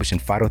study published in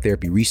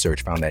Phytotherapy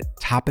Research found that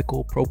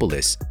topical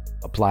propolis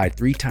applied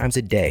 3 times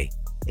a day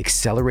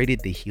accelerated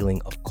the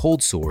healing of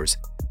cold sores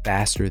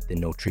faster than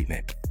no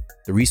treatment.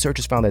 The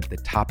researchers found that the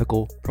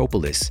topical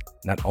propolis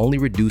not only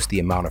reduced the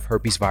amount of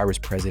herpes virus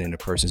present in a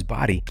person's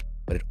body,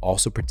 but it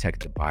also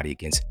protected the body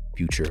against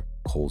future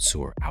cold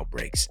sore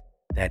outbreaks.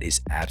 That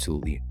is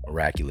absolutely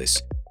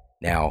miraculous.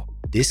 Now,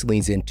 This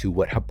leans into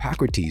what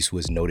Hippocrates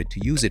was noted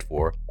to use it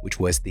for, which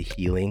was the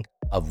healing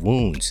of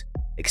wounds,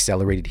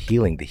 accelerated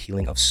healing, the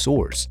healing of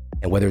sores.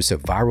 And whether it's a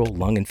viral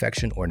lung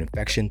infection or an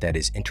infection that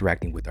is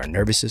interacting with our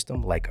nervous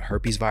system, like a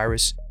herpes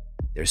virus,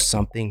 there's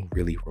something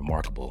really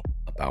remarkable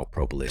about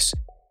propolis.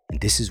 And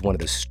this is one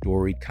of the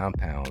storied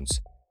compounds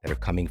that are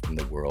coming from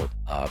the world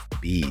of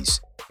bees.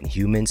 And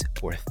humans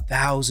for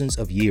thousands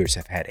of years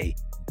have had a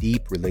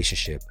deep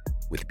relationship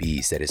with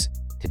bees. That is,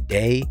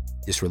 today,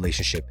 this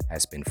relationship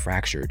has been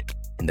fractured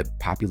and the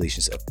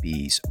populations of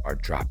bees are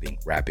dropping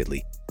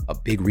rapidly. A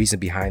big reason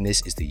behind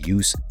this is the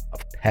use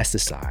of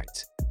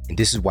pesticides. And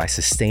this is why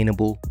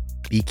sustainable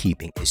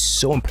beekeeping is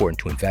so important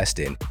to invest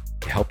in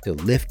to help to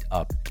lift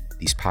up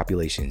these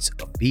populations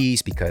of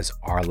bees, because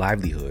our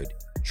livelihood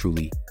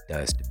truly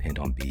does depend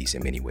on bees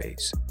in many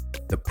ways.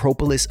 The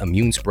propolis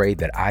immune spray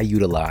that I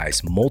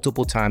utilize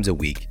multiple times a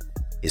week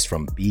is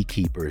from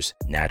Beekeepers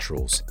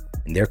Naturals,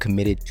 and they're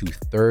committed to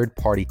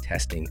third-party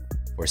testing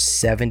for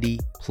 70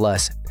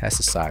 plus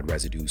pesticide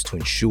residues to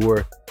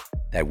ensure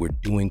that we're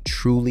doing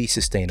truly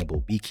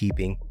sustainable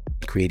beekeeping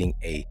and creating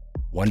a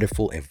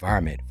wonderful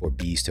environment for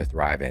bees to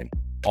thrive in.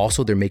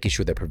 Also, they're making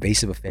sure that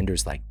pervasive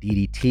offenders like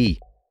DDT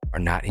are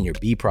not in your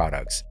bee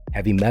products.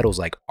 Heavy metals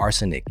like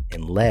arsenic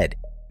and lead,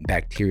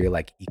 bacteria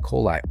like E.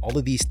 coli, all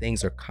of these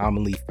things are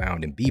commonly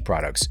found in bee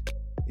products.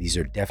 These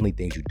are definitely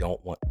things you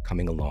don't want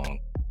coming along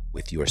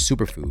with your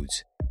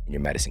superfoods in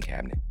your medicine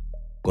cabinet.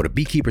 Go to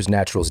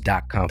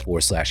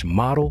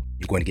beekeepersnaturals.com/model.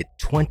 You're going to get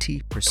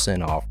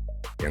 20% off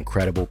their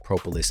incredible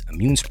propolis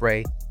immune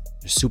spray,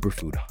 their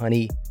superfood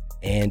honey,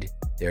 and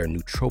their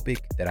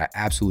nootropic that I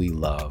absolutely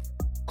love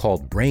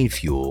called Brain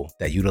Fuel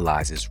that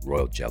utilizes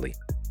royal jelly.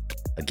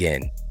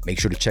 Again, make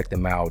sure to check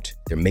them out.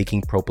 They're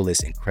making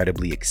propolis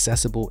incredibly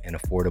accessible and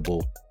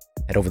affordable.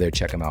 Head over there,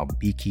 check them out,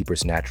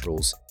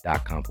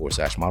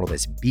 beekeepersnaturals.com/model.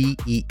 That's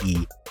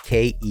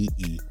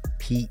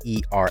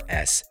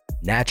BEEKEEPERS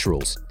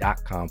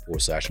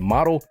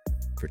naturals.com/model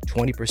for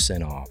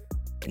 20% off.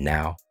 And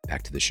now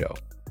back to the show.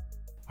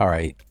 All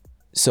right.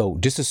 So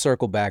just to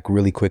circle back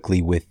really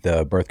quickly with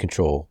the birth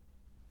control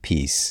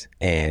piece.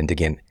 And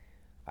again,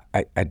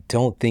 I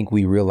don't think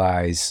we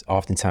realize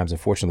oftentimes,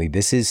 unfortunately,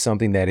 this is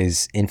something that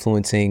is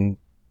influencing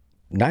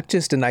not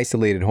just an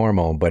isolated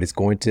hormone, but it's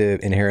going to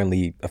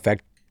inherently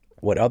affect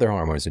what other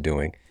hormones are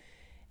doing.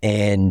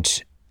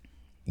 And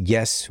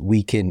yes,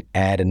 we can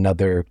add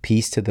another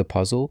piece to the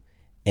puzzle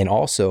and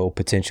also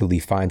potentially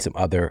find some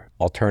other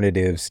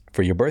alternatives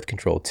for your birth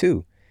control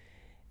too.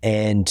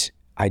 And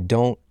I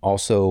don't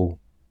also,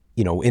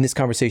 in this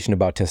conversation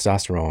about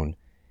testosterone,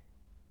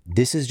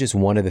 this is just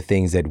one of the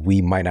things that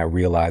we might not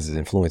realize is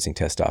influencing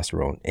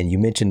testosterone. And you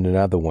mentioned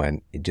another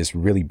one just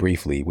really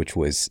briefly, which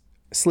was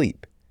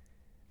sleep.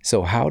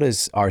 So how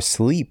does our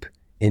sleep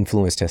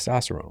influence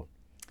testosterone?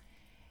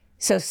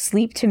 So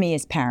sleep to me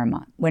is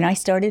paramount. When I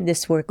started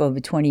this work over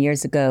 20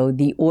 years ago,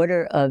 the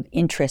order of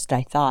interest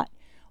I thought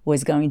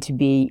was going to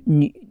be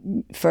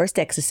first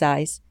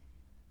exercise,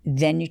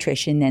 then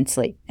nutrition, then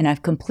sleep. And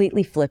I've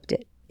completely flipped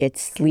it.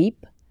 It's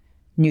sleep,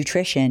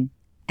 nutrition,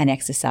 and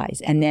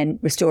exercise. And then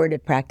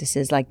restorative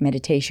practices like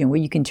meditation, where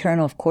you can turn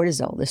off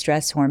cortisol, the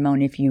stress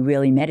hormone, if you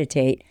really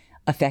meditate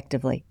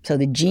effectively. So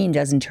the gene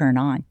doesn't turn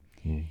on.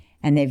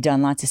 And they've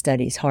done lots of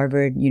studies,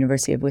 Harvard,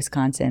 University of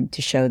Wisconsin,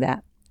 to show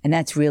that. And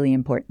that's really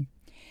important.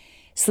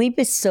 Sleep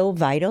is so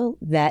vital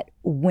that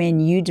when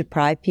you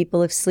deprive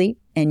people of sleep,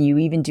 and you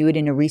even do it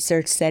in a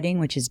research setting,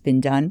 which has been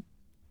done,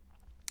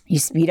 you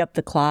speed up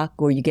the clock,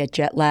 or you get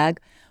jet lag,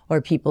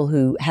 or people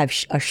who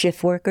are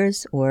shift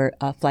workers or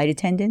flight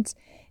attendants,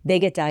 they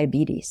get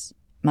diabetes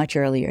much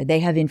earlier. They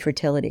have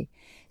infertility.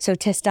 So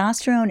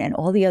testosterone and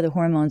all the other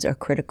hormones are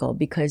critical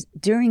because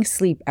during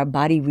sleep, our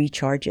body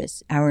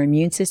recharges. Our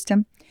immune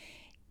system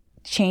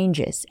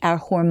changes. Our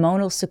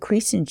hormonal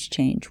secretions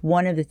change.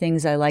 One of the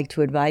things I like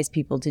to advise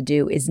people to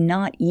do is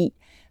not eat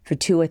for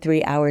 2 or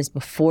 3 hours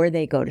before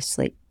they go to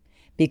sleep.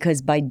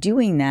 Because by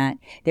doing that,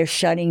 they're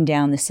shutting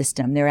down the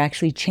system. They're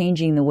actually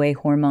changing the way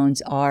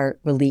hormones are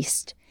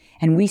released.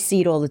 And we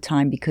see it all the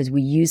time because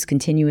we use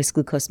continuous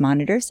glucose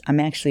monitors. I'm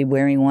actually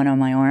wearing one on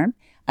my arm.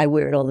 I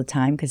wear it all the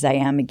time because I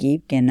am a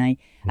geek, and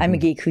I'm a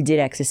geek who did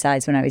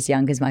exercise when I was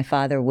young because my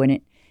father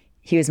wouldn't.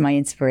 He was my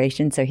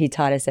inspiration, so he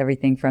taught us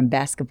everything from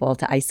basketball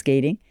to ice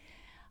skating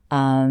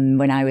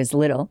when I was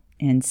little,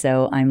 and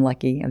so I'm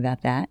lucky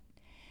about that.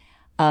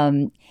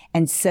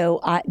 And so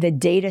the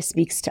data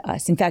speaks to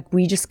us. In fact,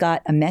 we just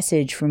got a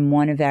message from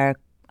one of our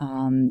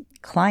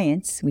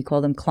clients. We call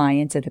them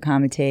clients at the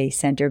Comite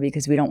Center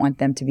because we don't want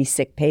them to be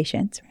sick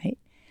patients, right?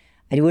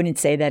 I wouldn't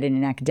say that in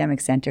an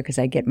academic center because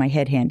I get my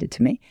head handed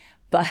to me.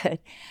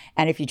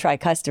 And if you try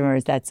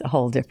customers, that's a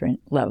whole different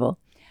level.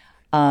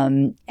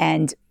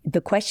 And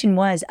the question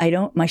was,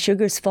 my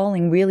sugar's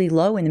falling really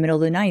low in the middle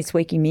of the night. It's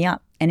waking me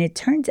up. And it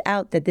turns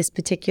out that this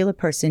particular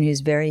person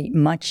who's very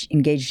much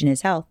engaged in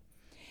his health,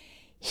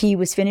 he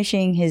was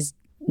finishing his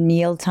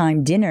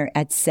mealtime dinner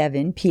at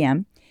 7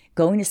 p.m.,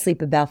 going to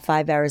sleep about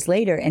 5 hours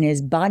later, and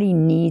his body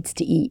needs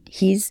to eat.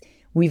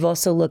 We've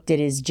also looked at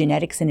his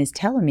genetics and his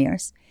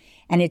telomeres,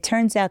 And it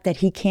turns out that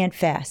he can't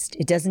fast.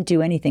 It doesn't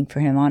do anything for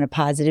him on a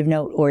positive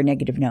note or a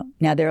negative note.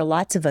 Now, there are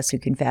lots of us who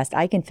can fast.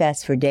 I can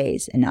fast for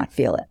days and not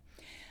feel it.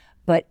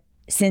 But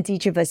since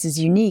each of us is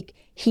unique,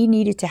 he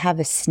needed to have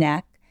a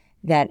snack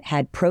that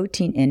had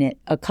protein in it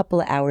a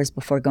couple of hours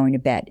before going to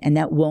bed, and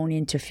that won't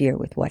interfere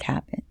with what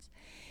happens.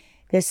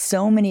 There's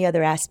so many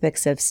other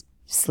aspects of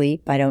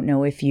sleep. I don't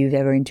know if you've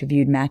ever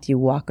interviewed Matthew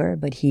Walker,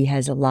 but he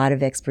has a lot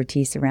of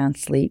expertise around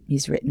sleep.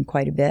 He's written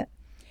quite a bit.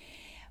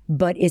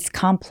 But it's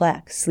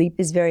complex. Sleep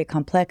is very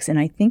complex, and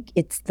I think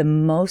it's the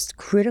most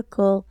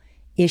critical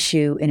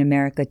issue in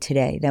America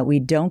today, that we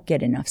don't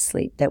get enough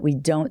sleep, that we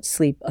don't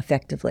sleep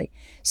effectively.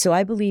 So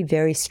I believe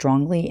very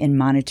strongly in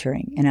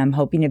monitoring, and I'm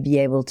hoping to be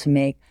able to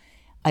make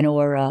an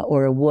Aura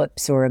or a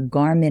Whoops or a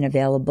Garmin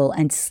available,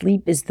 and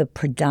sleep is the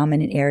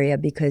predominant area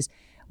because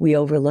we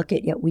overlook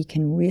it, yet we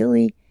can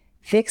really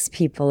fix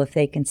people if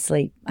they can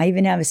sleep. I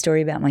even have a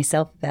story about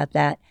myself about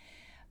that.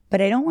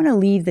 But I don't want to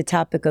leave the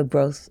topic of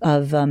birth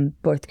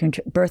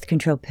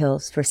control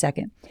pills for a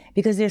second,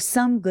 because there's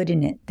some good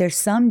in it. There's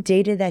some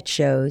data that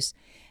shows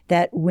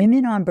that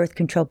women on birth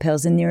control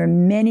pills, and there are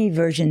many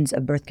versions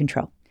of birth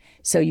control.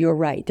 So you're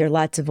right, there are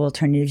lots of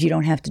alternatives. You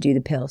don't have to do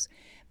the pills.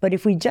 But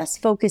if we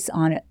just focus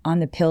on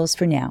the pills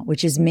for now,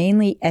 which is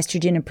mainly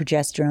estrogen and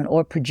progesterone,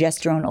 or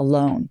progesterone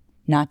alone,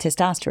 not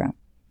testosterone,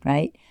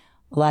 right?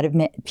 A lot of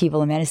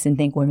people in medicine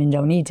think women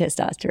don't need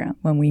testosterone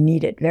when we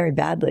need it very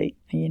badly,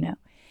 you know.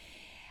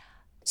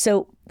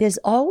 So there's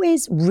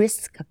always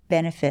risk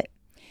benefit.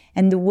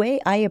 And the way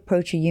I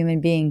approach a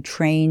human being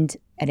trained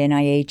at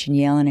NIH and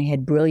Yale, and I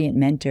had brilliant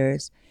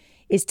mentors,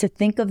 is to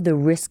think of the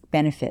risk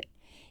benefit.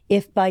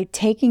 If by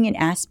taking an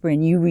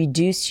aspirin, you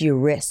reduce your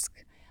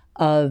risk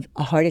of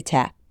a heart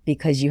attack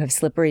because you have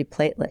slippery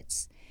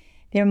platelets,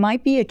 there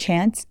might be a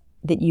chance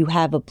that you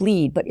have a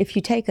bleed. But if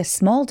you take a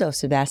small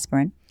dose of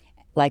aspirin,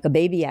 like a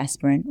baby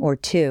aspirin or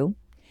two,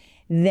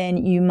 then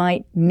you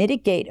might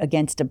mitigate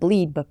against a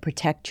bleed but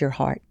protect your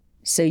heart.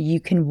 So you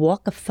can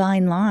walk a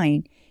fine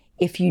line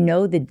if you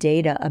know the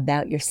data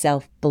about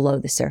yourself below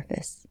the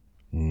surface.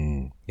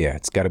 Yeah,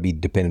 it's got to be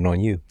dependent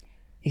on you.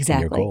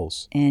 Exactly. And your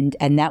goals.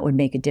 And that would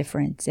make a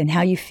difference in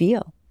how you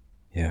feel.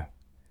 Yeah.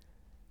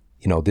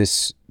 You know,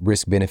 this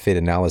risk-benefit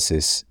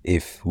analysis,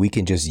 if we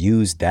can just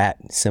use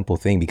that simple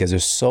thing, because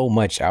there's so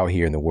much out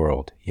here in the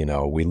world. You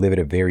know, we live at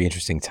a very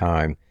interesting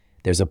time.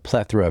 There's a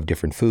plethora of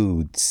different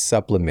foods,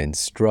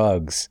 supplements,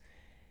 drugs,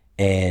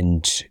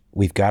 and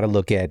we've got to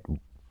look at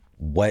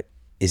what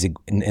is it,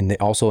 and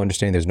also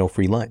understand there's no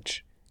free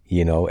lunch.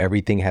 You know,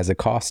 everything has a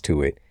cost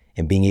to it,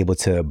 and being able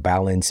to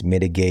balance,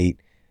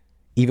 mitigate,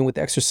 even with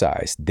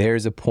exercise,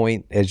 there's a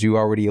point, as you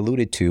already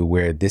alluded to,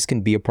 where this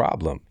can be a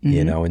problem,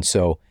 you know, and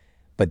so,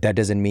 but that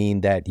doesn't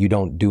mean that you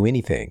don't do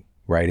anything,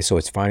 right? So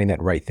it's finding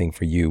that right thing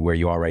for you where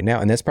you are right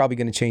now, and that's probably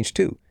going to change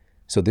too.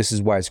 So this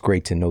is why it's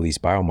great to know these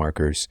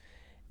biomarkers.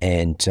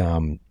 And,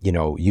 you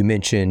know, you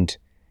mentioned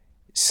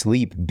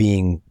sleep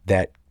being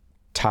that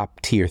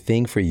top tier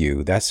thing for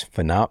you. That's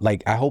phenomenal.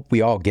 Like, I hope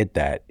we all get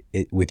that.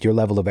 With your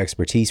level of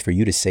expertise, for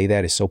you to say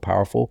that is so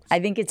powerful.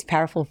 I think it's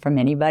powerful from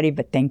anybody,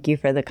 but thank you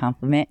for the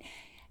compliment.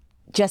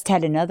 Just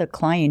had another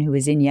client who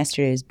was in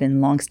yesterday, who's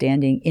been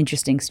longstanding,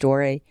 interesting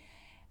story.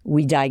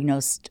 We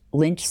diagnosed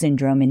Lynch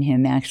syndrome in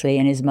him, actually,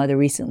 and his mother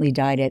recently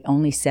died at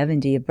only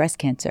 70 of breast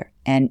cancer.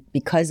 And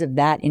because of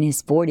that, in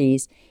his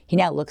 40s, he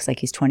now looks like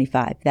he's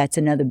 25. That's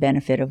another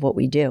benefit of what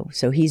we do.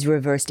 So he's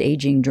reversed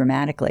aging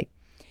dramatically.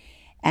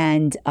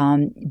 And,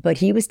 but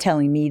he was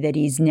telling me that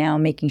he's now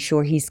making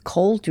sure he's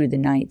cold through the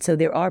night. So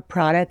there are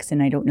products,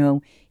 and I don't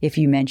know if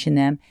you mentioned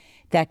them,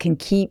 that can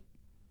keep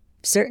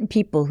certain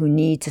people who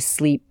need to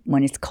sleep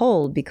when it's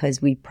cold,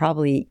 because we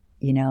probably,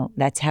 you know,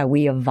 that's how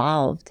we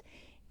evolved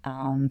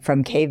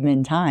from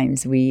caveman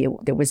times.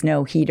 There was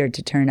no heater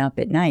to turn up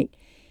at night.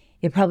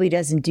 It probably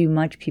doesn't do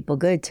much people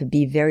good to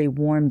be very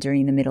warm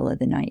during the middle of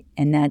the night.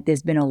 And that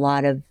there's been a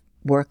lot of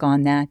work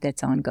on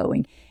that's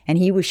ongoing. And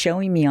he was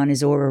showing me on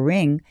his Oura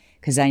Ring,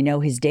 because I know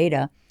his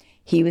data,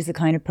 he was the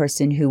kind of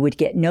person who would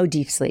get no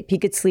deep sleep. He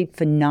could sleep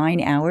for 9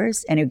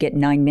 hours and he would get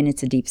 9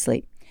 minutes of deep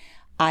sleep.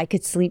 I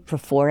could sleep for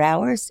 4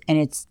 hours and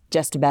it's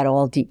just about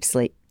all deep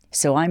sleep.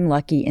 So I'm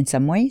lucky in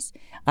some ways.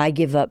 I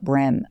give up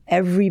REM.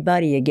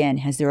 Everybody, again,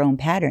 has their own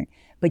pattern,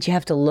 but you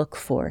have to look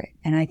for it.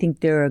 And I think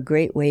there are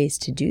great ways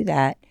to do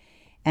that.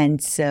 And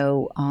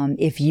so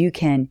if you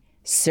can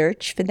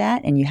search for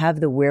that and you have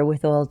the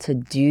wherewithal to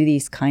do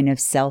these kind of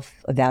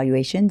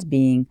self-evaluations,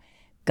 being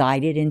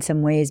guided in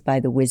some ways by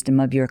the wisdom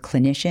of your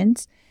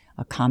clinicians,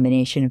 a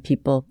combination of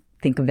people,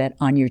 think of it,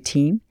 on your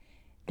team,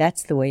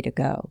 that's the way to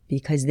go.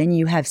 Because then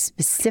you have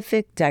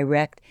specific,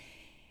 direct,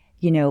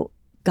 you know,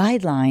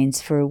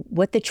 guidelines for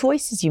what the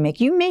choices you make.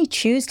 You may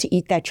choose to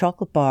eat that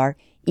chocolate bar,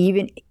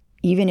 even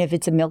if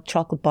it's a milk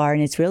chocolate bar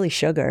and it's really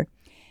sugar.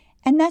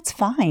 And that's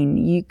fine.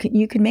 You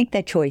can make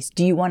that choice.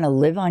 Do you want to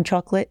live on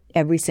chocolate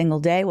every single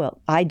day? Well,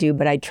 I do,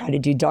 but I try to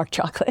do dark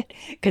chocolate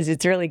because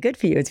it's really good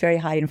for you. It's very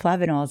high in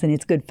flavonols and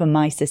it's good for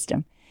my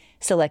system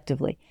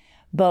selectively.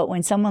 But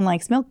when someone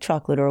likes milk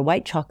chocolate or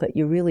white chocolate,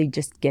 you're really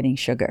just getting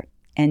sugar.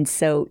 And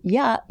so,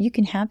 yeah, you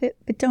can have it,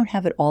 but don't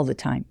have it all the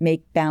time.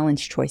 Make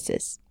balanced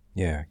choices.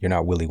 Yeah, you're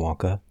not Willy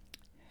Wonka.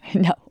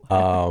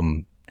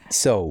 No.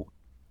 So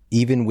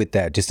even with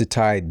that, just to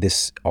tie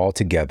this all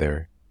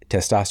together,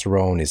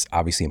 testosterone is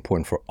obviously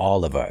important for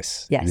all of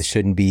us. Yes. This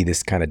shouldn't be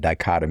this kind of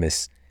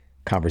dichotomous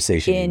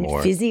conversation anymore.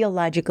 In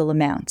physiological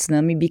amounts,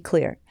 let me be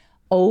clear,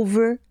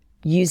 overusing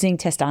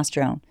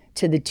testosterone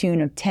to the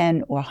tune of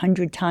 10 or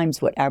 100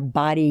 times what our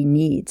body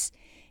needs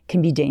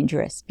can be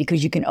dangerous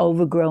because you can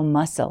overgrow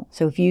muscle.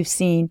 So if you've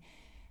seen,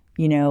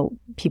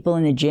 people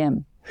in the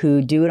gym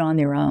who do it on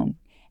their own,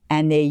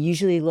 and they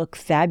usually look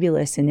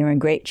fabulous and they're in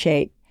great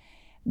shape,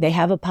 they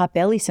have a pot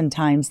belly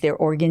sometimes. Their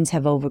organs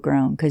have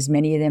overgrown because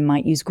many of them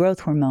might use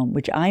growth hormone,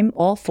 which I'm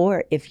all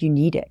for if you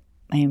need it.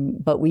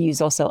 But we use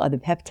also other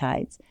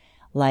peptides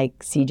like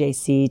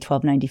CJC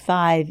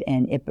 1295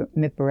 and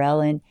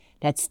ipamorelin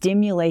that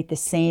stimulate the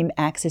same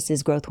axis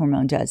as growth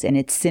hormone does. And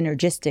it's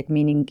synergistic,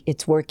 meaning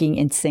it's working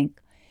in sync.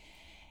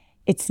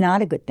 It's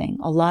not a good thing.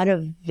 A lot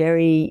of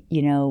very,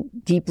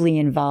 deeply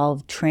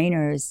involved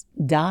trainers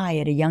die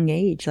at a young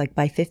age, like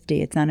by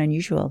 50. It's not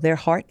unusual. Their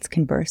hearts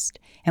can burst.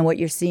 And what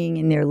you're seeing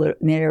in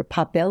their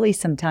pot belly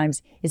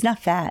sometimes is not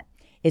fat.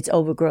 It's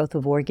overgrowth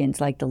of organs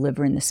like the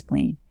liver and the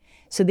spleen.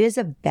 So there's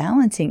a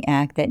balancing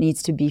act that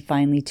needs to be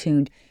finely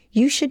tuned.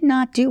 You should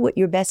not do what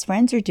your best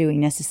friends are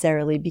doing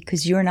necessarily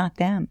because you're not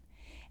them.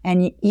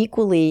 And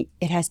equally,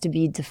 it has to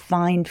be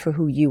defined for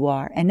who you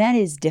are. And that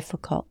is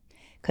difficult.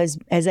 Because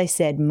as I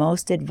said,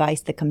 most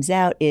advice that comes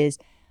out is,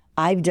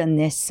 I've done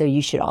this, so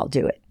you should all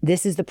do it.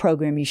 This is the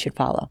program you should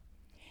follow.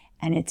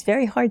 And it's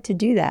very hard to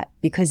do that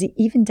because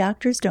even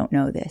doctors don't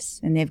know this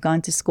and they've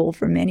gone to school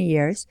for many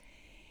years.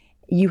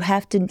 You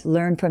have to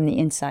learn from the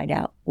inside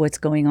out what's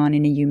going on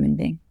in a human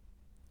being.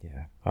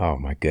 Yeah. Oh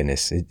my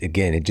goodness.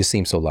 It just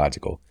seems so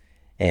logical.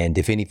 And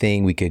if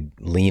anything, we could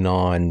lean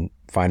on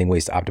finding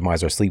ways to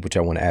optimize our sleep, which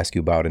I want to ask you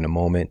about in a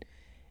moment.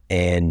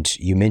 And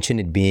you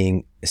mentioned it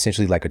being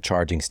essentially like a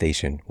charging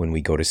station when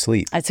we go to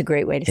sleep. That's a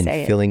great way to say it.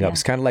 And filling up.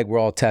 It's kind of like we're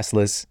all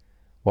Teslas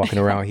walking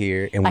around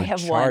here and we're I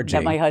have charging.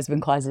 one that my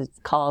husband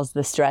calls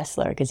the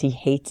Stressler because he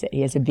hates it.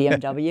 He has a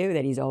BMW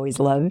that he's always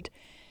loved.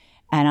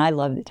 And I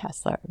love the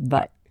Tesla.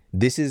 But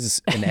this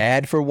is an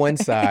ad for one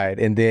side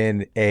and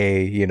then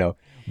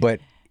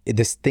but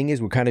this thing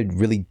is we're kind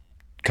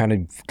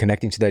of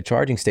connecting to that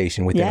charging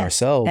station within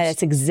ourselves.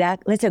 That's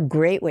a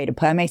great way to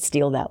put it. I might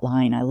steal that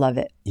line. I love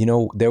it.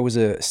 There was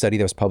a study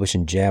that was published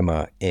in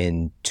JAMA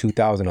in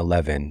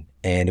 2011,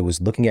 and it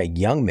was looking at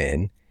young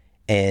men,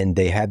 and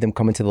they had them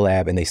come into the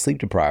lab and they sleep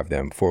deprived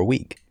them for a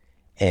week.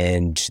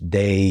 And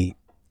they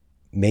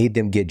made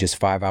them get just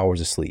 5 hours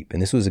of sleep.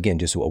 And this was, again,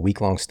 just a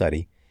week-long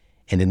study.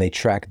 And then they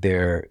tracked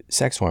their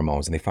sex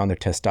hormones, and they found their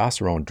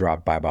testosterone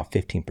dropped by about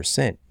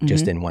 15%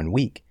 just in 1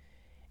 week.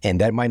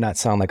 And that might not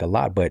sound like a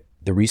lot, but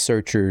the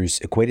researchers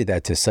equated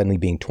that to suddenly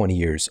being 20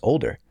 years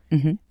older.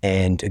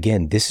 And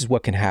again, this is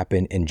what can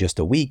happen in just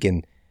a week.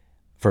 And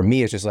for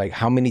me, it's just like,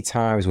 how many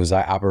times was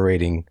I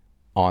operating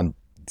on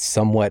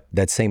somewhat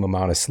that same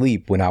amount of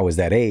sleep when I was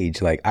that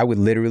age? Like I would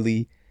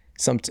literally,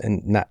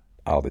 and not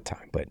all the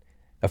time, but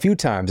a few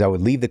times I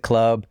would leave the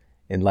club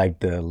and like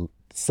the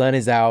sun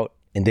is out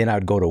and then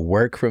I'd go to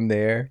work from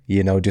there,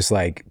 just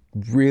like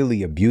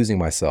really abusing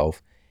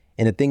myself.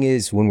 And the thing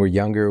is, when we're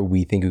younger,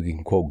 we think we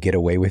can, quote, get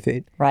away with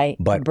it. Right.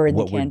 But burn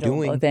what the we're candle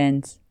doing, at both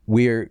ends.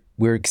 we're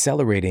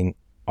accelerating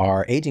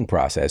our aging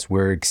process.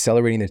 We're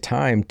accelerating the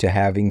time to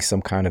having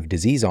some kind of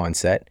disease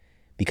onset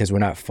because we're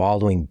not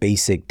following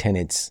basic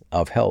tenets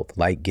of health,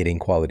 like getting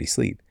quality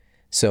sleep.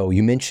 So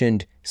you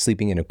mentioned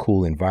sleeping in a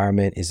cool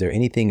environment. Is there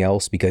anything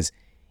else? Because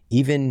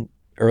even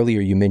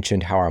earlier, you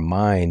mentioned how our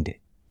mind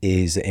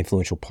is an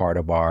influential part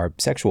of our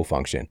sexual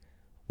function.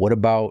 What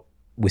about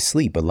with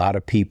sleep? A lot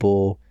of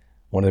people,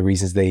 one of the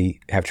reasons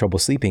they have trouble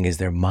sleeping is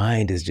their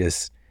mind is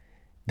just,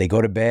 they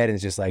go to bed and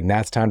it's just like, now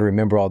it's time to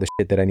remember all the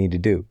shit that I need to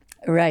do.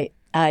 Right.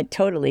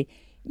 Totally.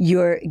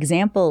 Your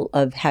example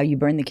of how you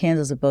burn the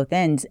candles at both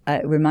ends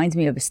reminds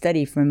me of a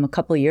study from a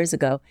couple of years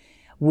ago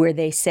where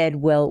they said,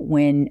 well,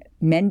 when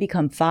men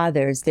become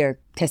fathers, their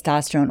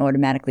testosterone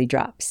automatically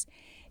drops.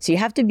 So you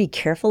have to be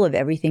careful of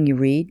everything you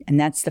read. And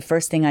that's the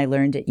first thing I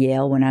learned at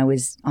Yale when I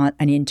was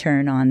an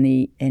intern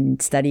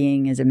and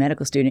studying as a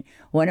medical student.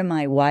 One of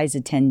my wise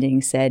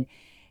attendings said,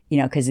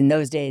 because in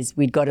those days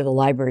we'd go to the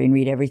library and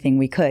read everything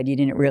we could. You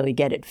didn't really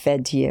get it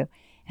fed to you.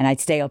 And I'd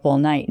stay up all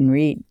night and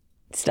read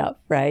stuff,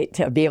 right?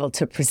 To be able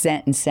to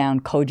present and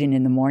sound cogent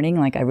in the morning,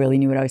 like I really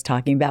knew what I was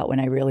talking about when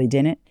I really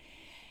didn't.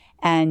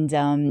 And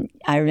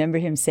I remember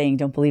him saying,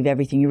 don't believe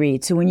everything you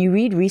read. So when you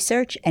read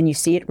research and you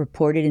see it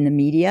reported in the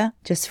media,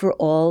 just for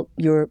all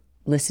your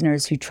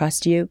listeners who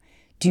trust you,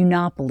 do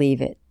not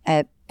believe it.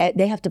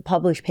 They have to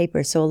publish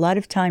papers. So a lot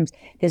of times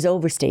there's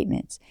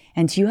overstatements.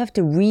 And so you have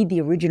to read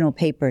the original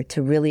paper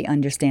to really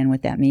understand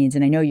what that means.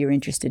 And I know you're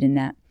interested in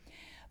that.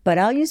 But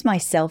I'll use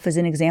myself as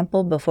an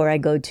example before I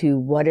go to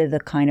what are the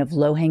kind of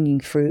low-hanging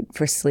fruit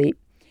for sleep.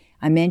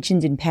 I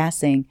mentioned in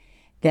passing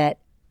that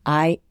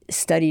I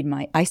studied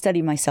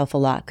myself a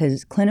lot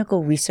because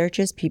clinical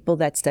researchers, people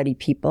that study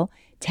people,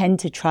 tend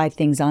to try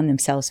things on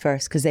themselves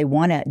first because they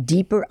want a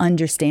deeper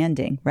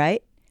understanding,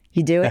 right?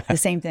 You do it? The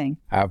same thing.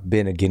 I've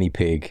been a guinea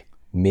pig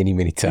many,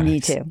 many times. Me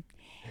too.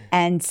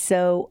 And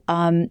so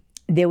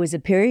there was a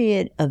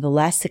period of the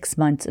last 6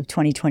 months of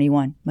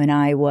 2021 when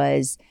I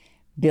was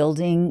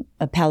building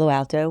a Palo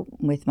Alto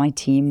with my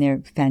team.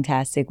 They're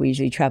fantastic. We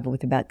usually travel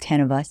with about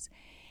 10 of us.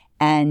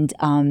 And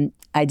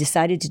I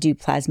decided to do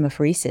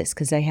plasmapheresis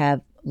because I have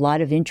a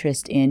lot of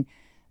interest in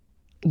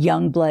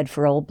young blood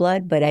for old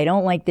blood, but I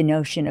don't like the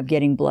notion of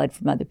getting blood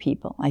from other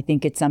people. I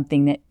think it's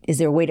something that, is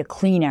there a way to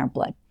clean our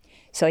blood?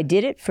 So I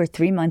did it for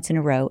 3 months in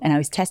a row, and I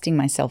was testing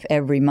myself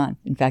every month.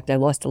 In fact, I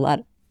lost a lot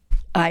of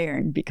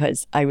iron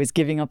because I was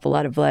giving up a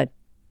lot of blood.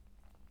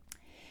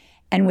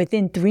 And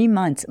within 3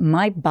 months,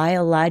 my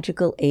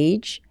biological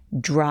age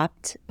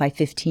dropped by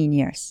 15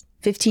 years.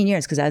 15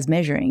 years because I was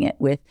measuring it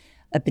with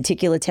a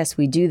particular test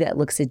we do that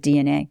looks at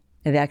DNA.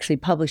 I've actually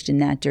published in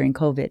that during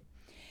COVID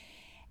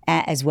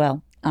as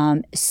well.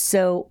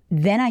 So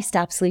then I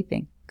stopped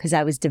sleeping because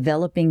I was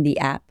developing the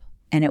app,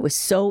 and it was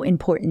so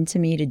important to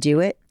me to do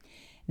it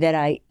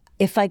that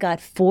if I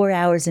got 4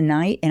 hours a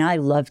night, and I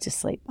love to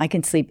sleep, I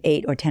can sleep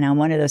 8 or 10. I'm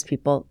one of those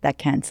people that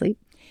can sleep.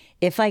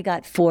 If I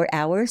got 4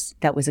 hours,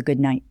 that was a good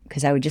night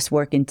because I would just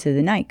work into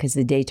the night because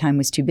the daytime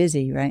was too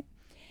busy, right?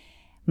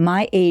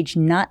 My age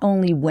not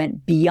only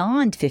went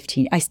beyond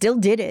 15, I still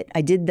did it.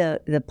 I did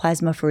the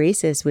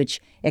plasmapheresis, which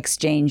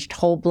exchanged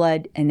whole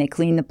blood, and they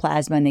cleaned the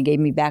plasma and they gave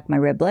me back my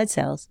red blood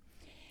cells.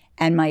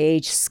 And my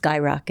age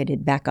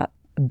skyrocketed back up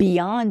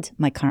beyond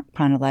my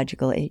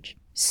chronological age.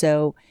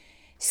 So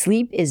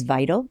sleep is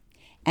vital.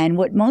 And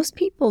what most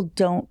people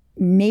don't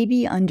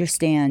maybe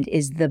understand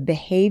is the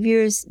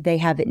behaviors they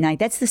have at night.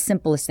 That's the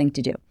simplest thing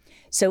to do.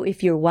 So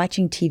if you're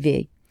watching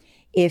TV,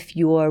 if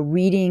you're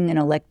reading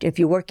if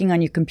you're working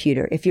on your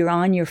computer, if you're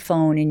on your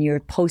phone and you're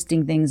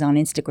posting things on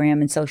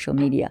Instagram and social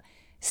media,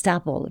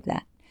 stop all of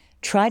that.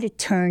 Try to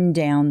turn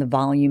down the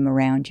volume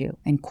around you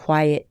and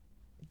quiet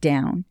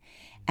down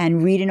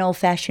and read an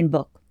old-fashioned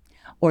book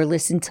or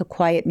listen to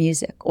quiet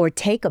music or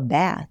take a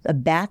bath. A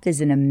bath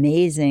is an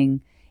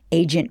amazing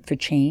agent for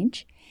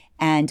change,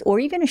 or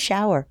even a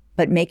shower,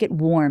 but make it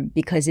warm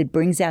because it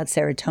brings out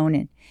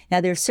serotonin.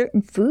 Now, there are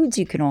certain foods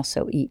you can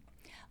also eat,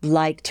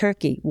 like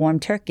turkey, warm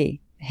turkey.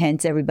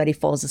 Hence, everybody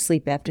falls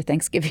asleep after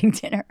Thanksgiving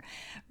dinner,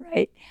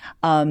 right?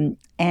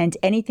 And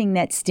anything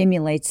that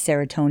stimulates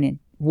serotonin.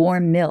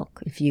 Warm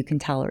milk, if you can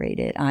tolerate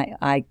it.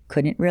 I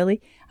couldn't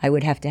really. I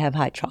would have to have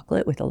hot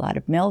chocolate with a lot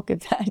of milk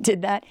if I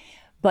did that.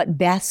 But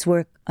baths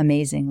work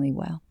amazingly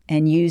well.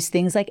 And use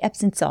things like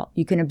Epsom salt.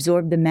 You can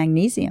absorb the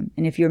magnesium.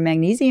 And if your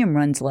magnesium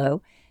runs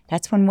low,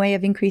 that's one way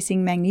of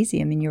increasing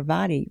magnesium in your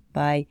body,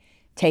 by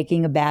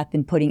taking a bath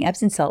and putting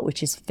Epsom salt,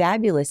 which is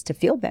fabulous to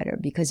feel better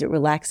because it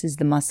relaxes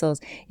the muscles,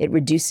 it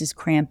reduces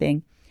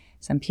cramping.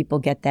 Some people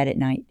get that at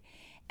night.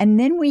 And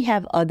then we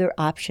have other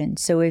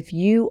options. So if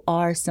you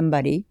are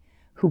somebody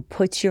who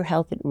puts your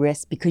health at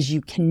risk because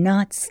you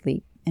cannot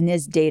sleep, and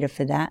there's data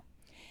for that,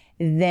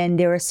 then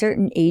there are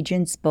certain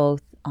agents,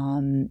 both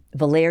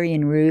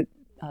valerian root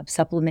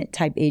supplement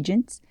type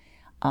agents,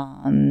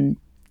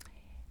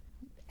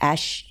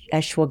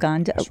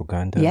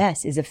 ashwagandha.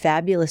 Yes, is a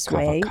fabulous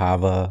way.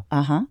 Kava.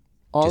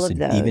 All of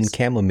those. Even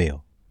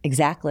chamomile.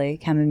 Exactly.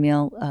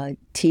 Chamomile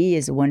tea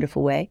is a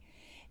wonderful way.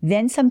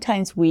 Then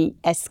sometimes we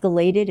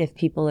escalate it if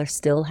people are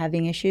still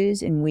having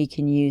issues, and we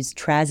can use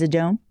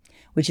trazodone,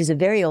 which is a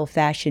very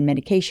old-fashioned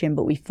medication,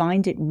 but we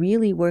find it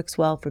really works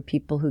well for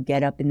people who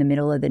get up in the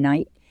middle of the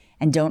night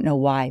and don't know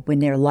why. When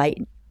they're light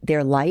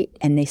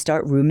and they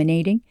start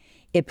ruminating,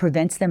 it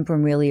prevents them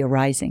from really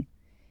arising.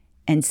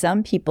 And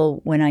some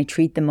people, when I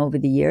treat them over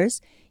the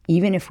years,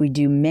 even if we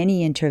do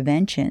many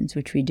interventions,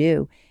 which we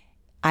do,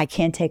 I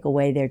can't take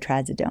away their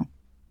trazodone.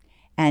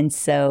 And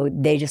so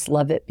they just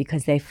love it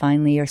because they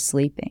finally are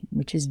sleeping,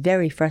 which is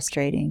very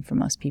frustrating for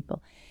most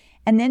people.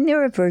 And then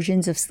there are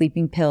versions of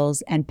sleeping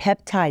pills and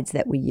peptides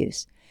that we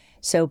use.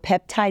 So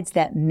peptides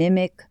that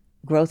mimic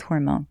growth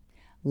hormone,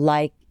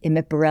 like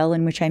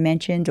imiperilin, which I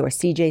mentioned, or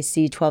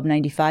CJC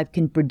 1295,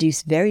 can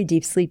produce very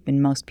deep sleep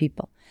in most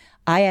people.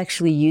 I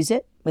actually use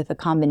it with a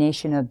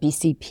combination of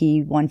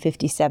BCP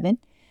 157,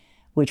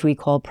 which we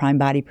call prime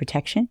body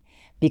protection,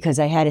 because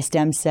I had a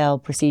stem cell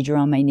procedure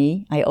on my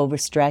knee. I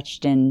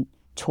overstretched and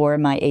tore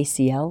my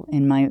ACL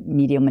and my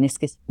medial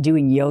meniscus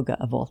doing yoga,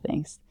 of all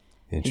things.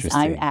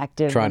 Interesting. I'm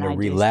active. Trying to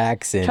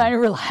relax.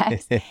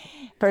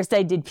 First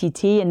I did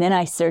PT, and then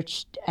I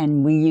searched,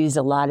 and we use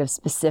a lot of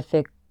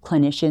specific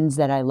clinicians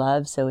that I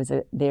love. So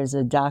there's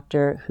a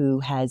doctor who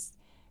has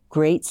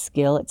great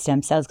skill at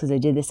stem cells, because I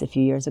did this a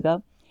few years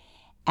ago.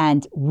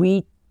 And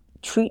we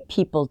treat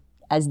people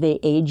as they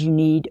age. You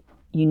need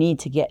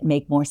to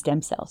make more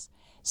stem cells.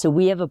 So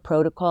we have a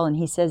protocol, and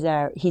he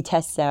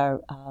tests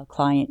our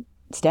client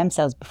stem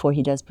cells before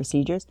he does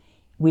procedures.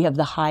 We have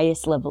the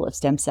highest level of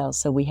stem cells,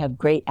 so we have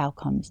great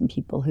outcomes in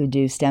people who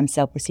do stem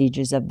cell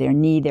procedures of their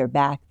knee, their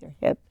back, their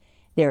hip,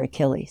 their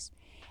Achilles.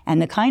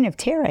 And the kind of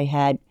tear I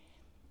had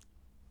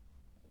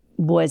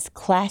was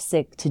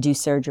classic to do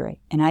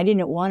surgery. And I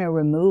didn't want to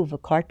remove a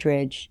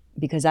cartridge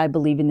because I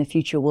believe in the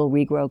future we'll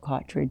regrow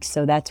cartridge.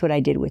 So that's what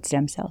I did with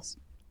stem cells.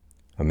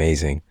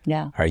 Amazing.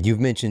 Yeah. All right. You've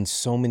mentioned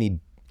so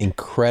many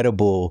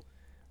incredible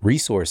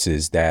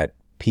resources that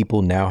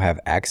people now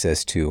have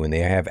access to, and they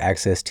have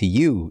access to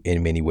you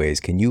in many ways.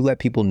 Can you let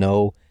people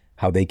know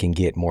how they can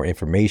get more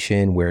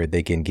information, where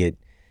they can get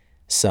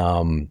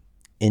some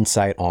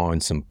insight on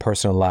some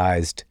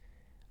personalized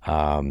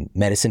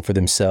medicine for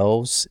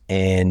themselves,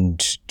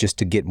 and just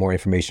to get more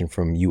information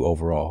from you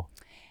overall?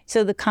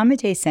 So the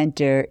Comite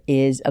Center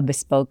is a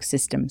bespoke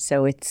system,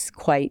 so it's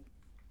quite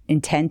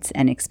intense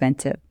and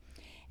expensive.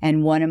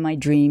 And one of my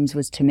dreams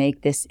was to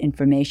make this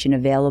information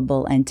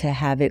available and to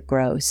have it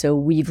grow. So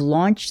we've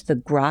launched the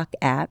GROQ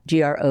app,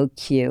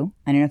 GROQ.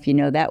 I don't know if you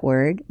know that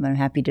word, but I'm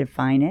happy to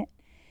define it.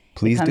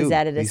 Please do. It comes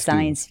out of the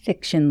science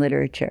fiction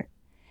literature.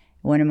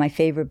 One of my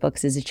favorite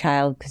books as a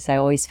child, because I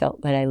always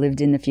felt that I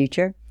lived in the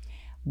future,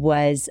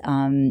 was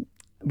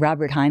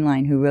Robert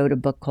Heinlein, who wrote a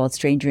book called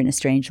Stranger in a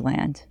Strange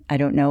Land. I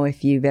don't know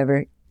if you've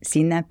ever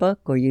seen that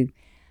book or you'd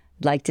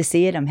like to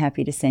see it. I'm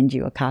happy to send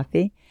you a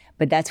copy.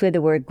 But that's where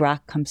the word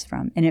GROQ comes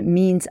from. And it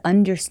means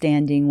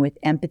understanding with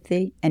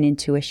empathy and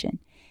intuition.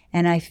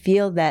 And I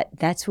feel that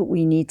that's what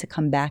we need to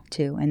come back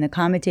to. And the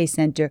Comite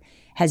Center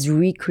has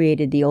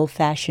recreated the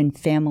old-fashioned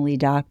family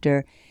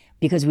doctor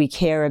because we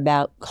care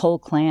about whole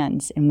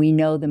clans and we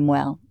know them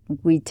well.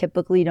 We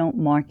typically don't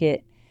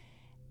market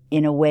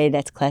in a way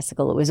that's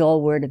classical. It was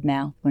all word of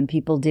mouth. When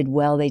people did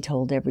well, they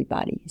told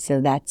everybody.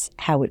 So that's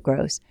how it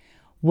grows.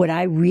 What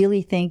I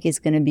really think is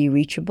going to be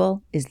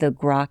reachable is the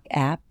GROQ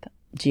app,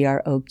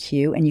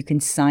 GROQ, and you can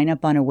sign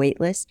up on a wait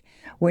list.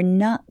 We're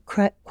not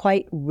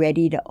quite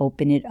ready to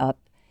open it up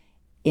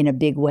in a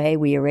big way.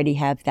 We already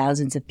have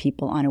thousands of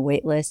people on a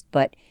wait list,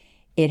 but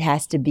we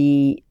have to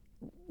be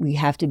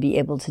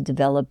able to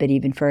develop it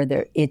even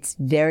further. It's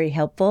very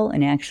helpful,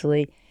 and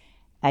actually,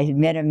 I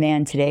met a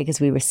man today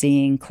because we were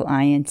seeing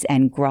clients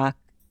and GROQ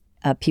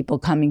people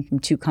coming from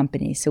 2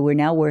 companies. So we're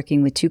now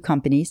working with 2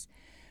 companies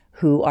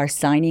who are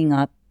signing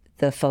up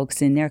the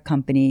folks in their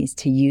companies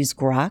to use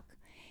GROQ,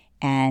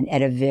 and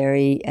at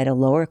a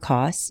lower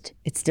cost.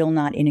 It's still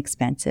not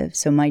inexpensive.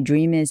 So my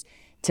dream is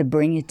to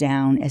bring it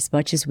down as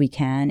much as we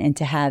can and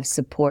to have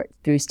support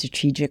through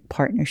strategic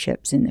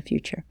partnerships in the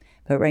future.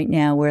 But right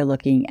now we're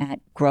looking at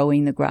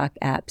growing the GROQ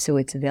app so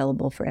it's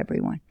available for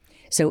everyone.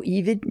 So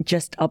even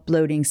just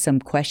uploading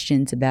some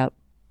questions about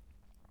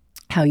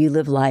how you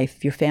live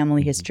life, your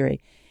family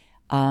history,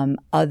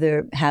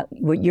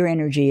 what your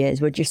energy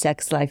is, what your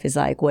sex life is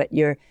like, what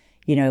your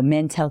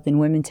men's health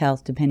and women's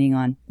health, depending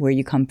on where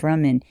you come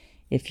from, and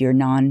if you're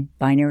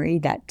non-binary,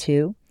 that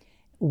too.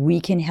 We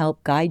can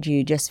help guide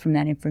you just from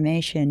that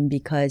information,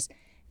 because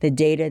the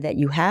data that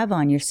you have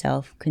on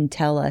yourself can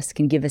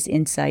give us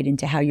insight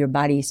into how your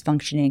body is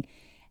functioning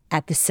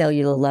at the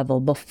cellular level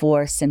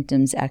before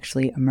symptoms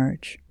actually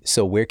emerge.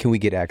 So where can we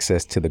get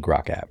access to the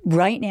GROQ app?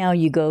 Right now,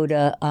 you go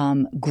to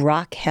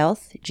GROQ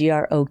Health,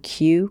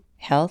 GROQ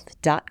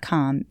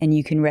health.com, and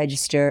you can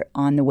register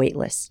on the wait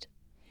list.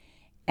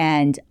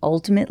 And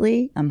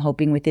ultimately, I'm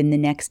hoping within the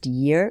next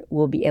year,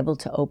 we'll be able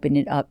to open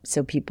it up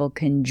so people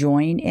can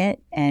join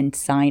it and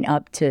sign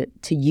up to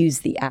use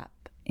the app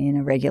in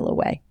a regular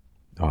way.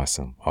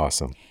 Awesome.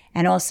 Awesome.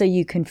 And also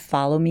you can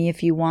follow me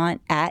if you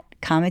want at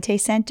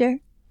Comite Center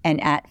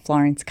and at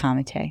Florence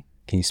Comite.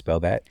 Can you spell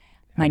that?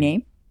 My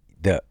name?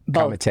 The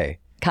Both. Comite.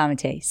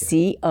 Comite.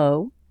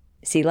 C-O,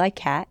 C like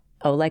cat,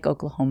 O like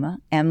Oklahoma,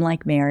 M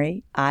like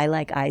Mary, I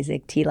like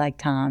Isaac, T like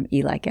Tom,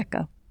 E like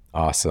Echo.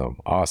 Awesome.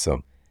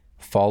 Awesome.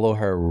 Follow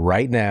her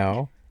right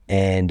now.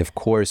 And of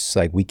course,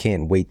 we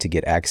can't wait to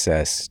get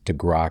access to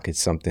GROQ.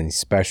 It's something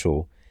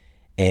special.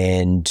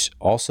 And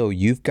also,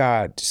 you've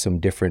got some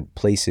different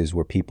places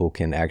where people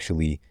can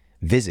actually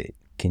visit.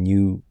 Can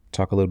you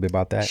talk a little bit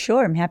about that?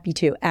 Sure, I'm happy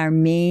to. Our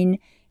main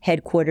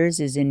headquarters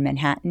is in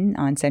Manhattan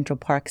on Central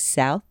Park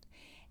South.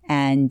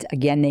 And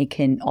again, they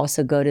can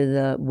also go to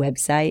the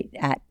website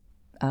at,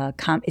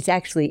 it's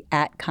actually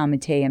at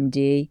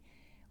ComiteMD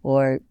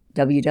or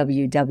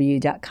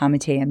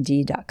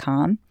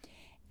www.comiteMD.com.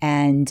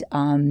 And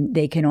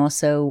they can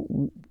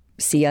also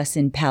see us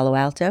in Palo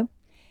Alto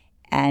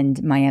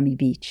and Miami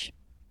Beach.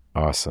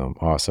 Awesome.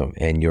 Awesome.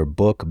 And your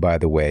book, by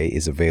the way,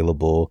 is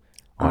available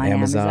on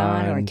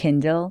Amazon or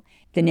Kindle.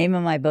 The name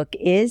of my book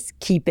is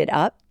Keep It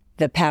Up,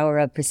 The Power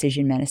of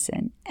Precision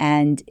Medicine.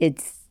 And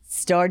it's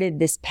started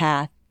this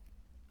path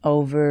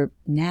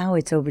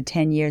it's over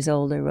 10 years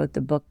old. I wrote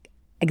the book.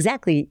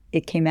 Exactly.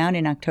 It came out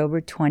in October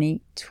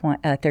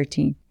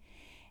 2013.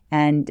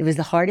 And it was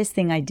the hardest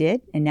thing I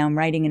did. And now I'm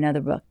writing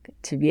another book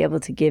to be able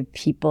to give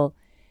people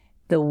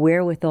the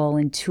wherewithal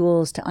and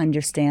tools to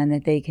understand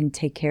that they can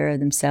take care of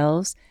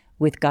themselves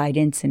with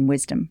guidance and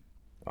wisdom.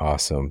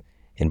 Awesome.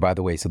 And by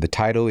the way, so the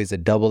title is a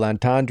double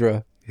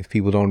entendre. If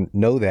people don't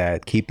know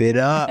that, keep it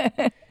up.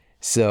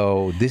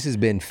 So this has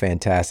been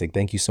fantastic.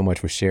 Thank you so much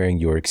for sharing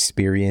your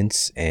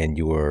experience and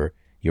your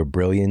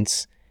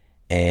brilliance.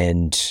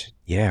 And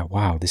yeah,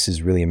 wow, this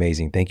is really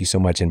amazing. Thank you so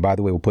much. And by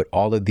the way, we'll put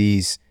all of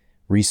these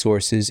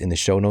resources in the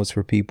show notes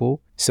for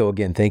people. So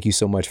again, thank you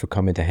so much for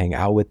coming to hang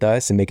out with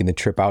us and making the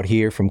trip out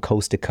here from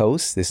coast to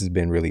coast. This has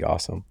been really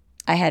awesome.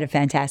 I had a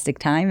fantastic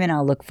time, and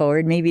I'll look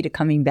forward maybe to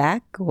coming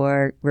back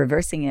or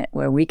reversing it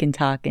where we can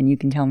talk and you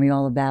can tell me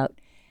all about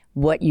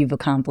what you've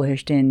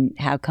accomplished and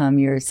how come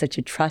you're such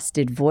a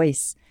trusted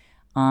voice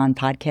on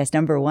podcast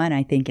number 1,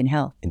 I think, in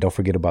health. And don't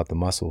forget about the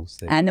muscles.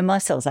 And the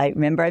muscles. I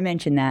remember I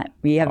mentioned that.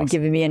 You haven't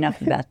given me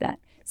enough about that.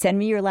 Send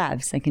me your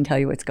labs. I can tell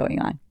you what's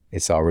going on.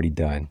 It's already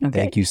done. Okay.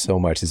 Thank you so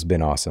much. It's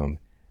been awesome.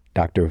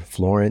 Dr.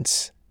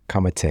 Florence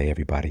Comite,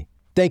 everybody.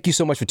 Thank you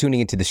so much for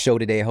tuning into the show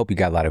today. I hope you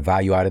got a lot of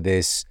value out of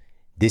this.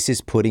 This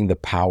is putting the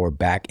power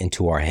back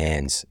into our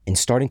hands and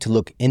starting to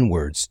look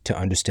inwards to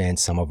understand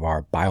some of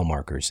our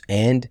biomarkers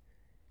and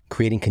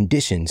creating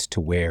conditions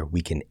to where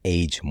we can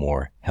age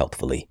more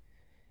healthfully.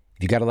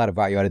 If you got a lot of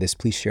value out of this,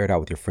 please share it out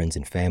with your friends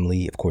and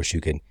family. Of course,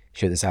 you can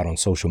share this out on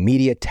social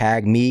media.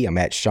 Tag me. I'm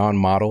at Sean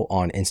Model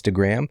on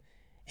Instagram.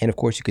 And of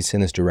course, you can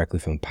send us directly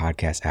from the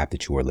podcast app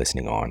that you are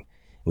listening on.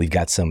 We've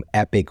got some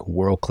epic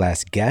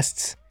world-class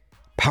guests,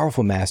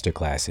 powerful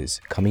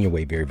masterclasses coming your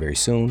way very, very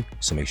soon.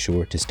 So make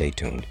sure to stay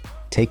tuned.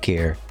 Take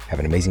care, have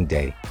an amazing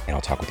day, and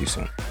I'll talk with you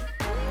soon.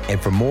 And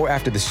for more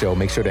after the show,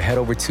 make sure to head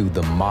over to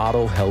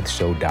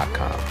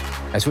themodelhealthshow.com.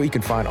 That's where you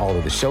can find all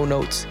of the show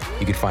notes.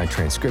 You can find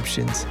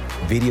transcriptions,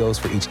 videos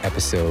for each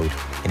episode.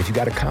 And if you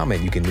got a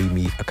comment, you can leave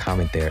me a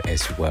comment there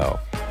as well.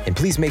 And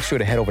please make sure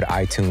to head over to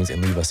iTunes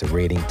and leave us a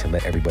rating to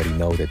let everybody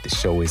know that the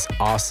show is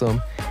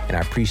awesome. And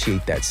I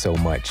appreciate that so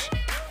much.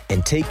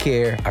 And take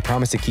care. I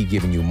promise to keep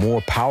giving you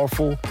more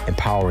powerful,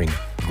 empowering,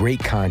 great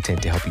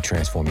content to help you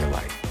transform your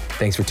life.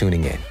 Thanks for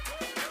tuning in.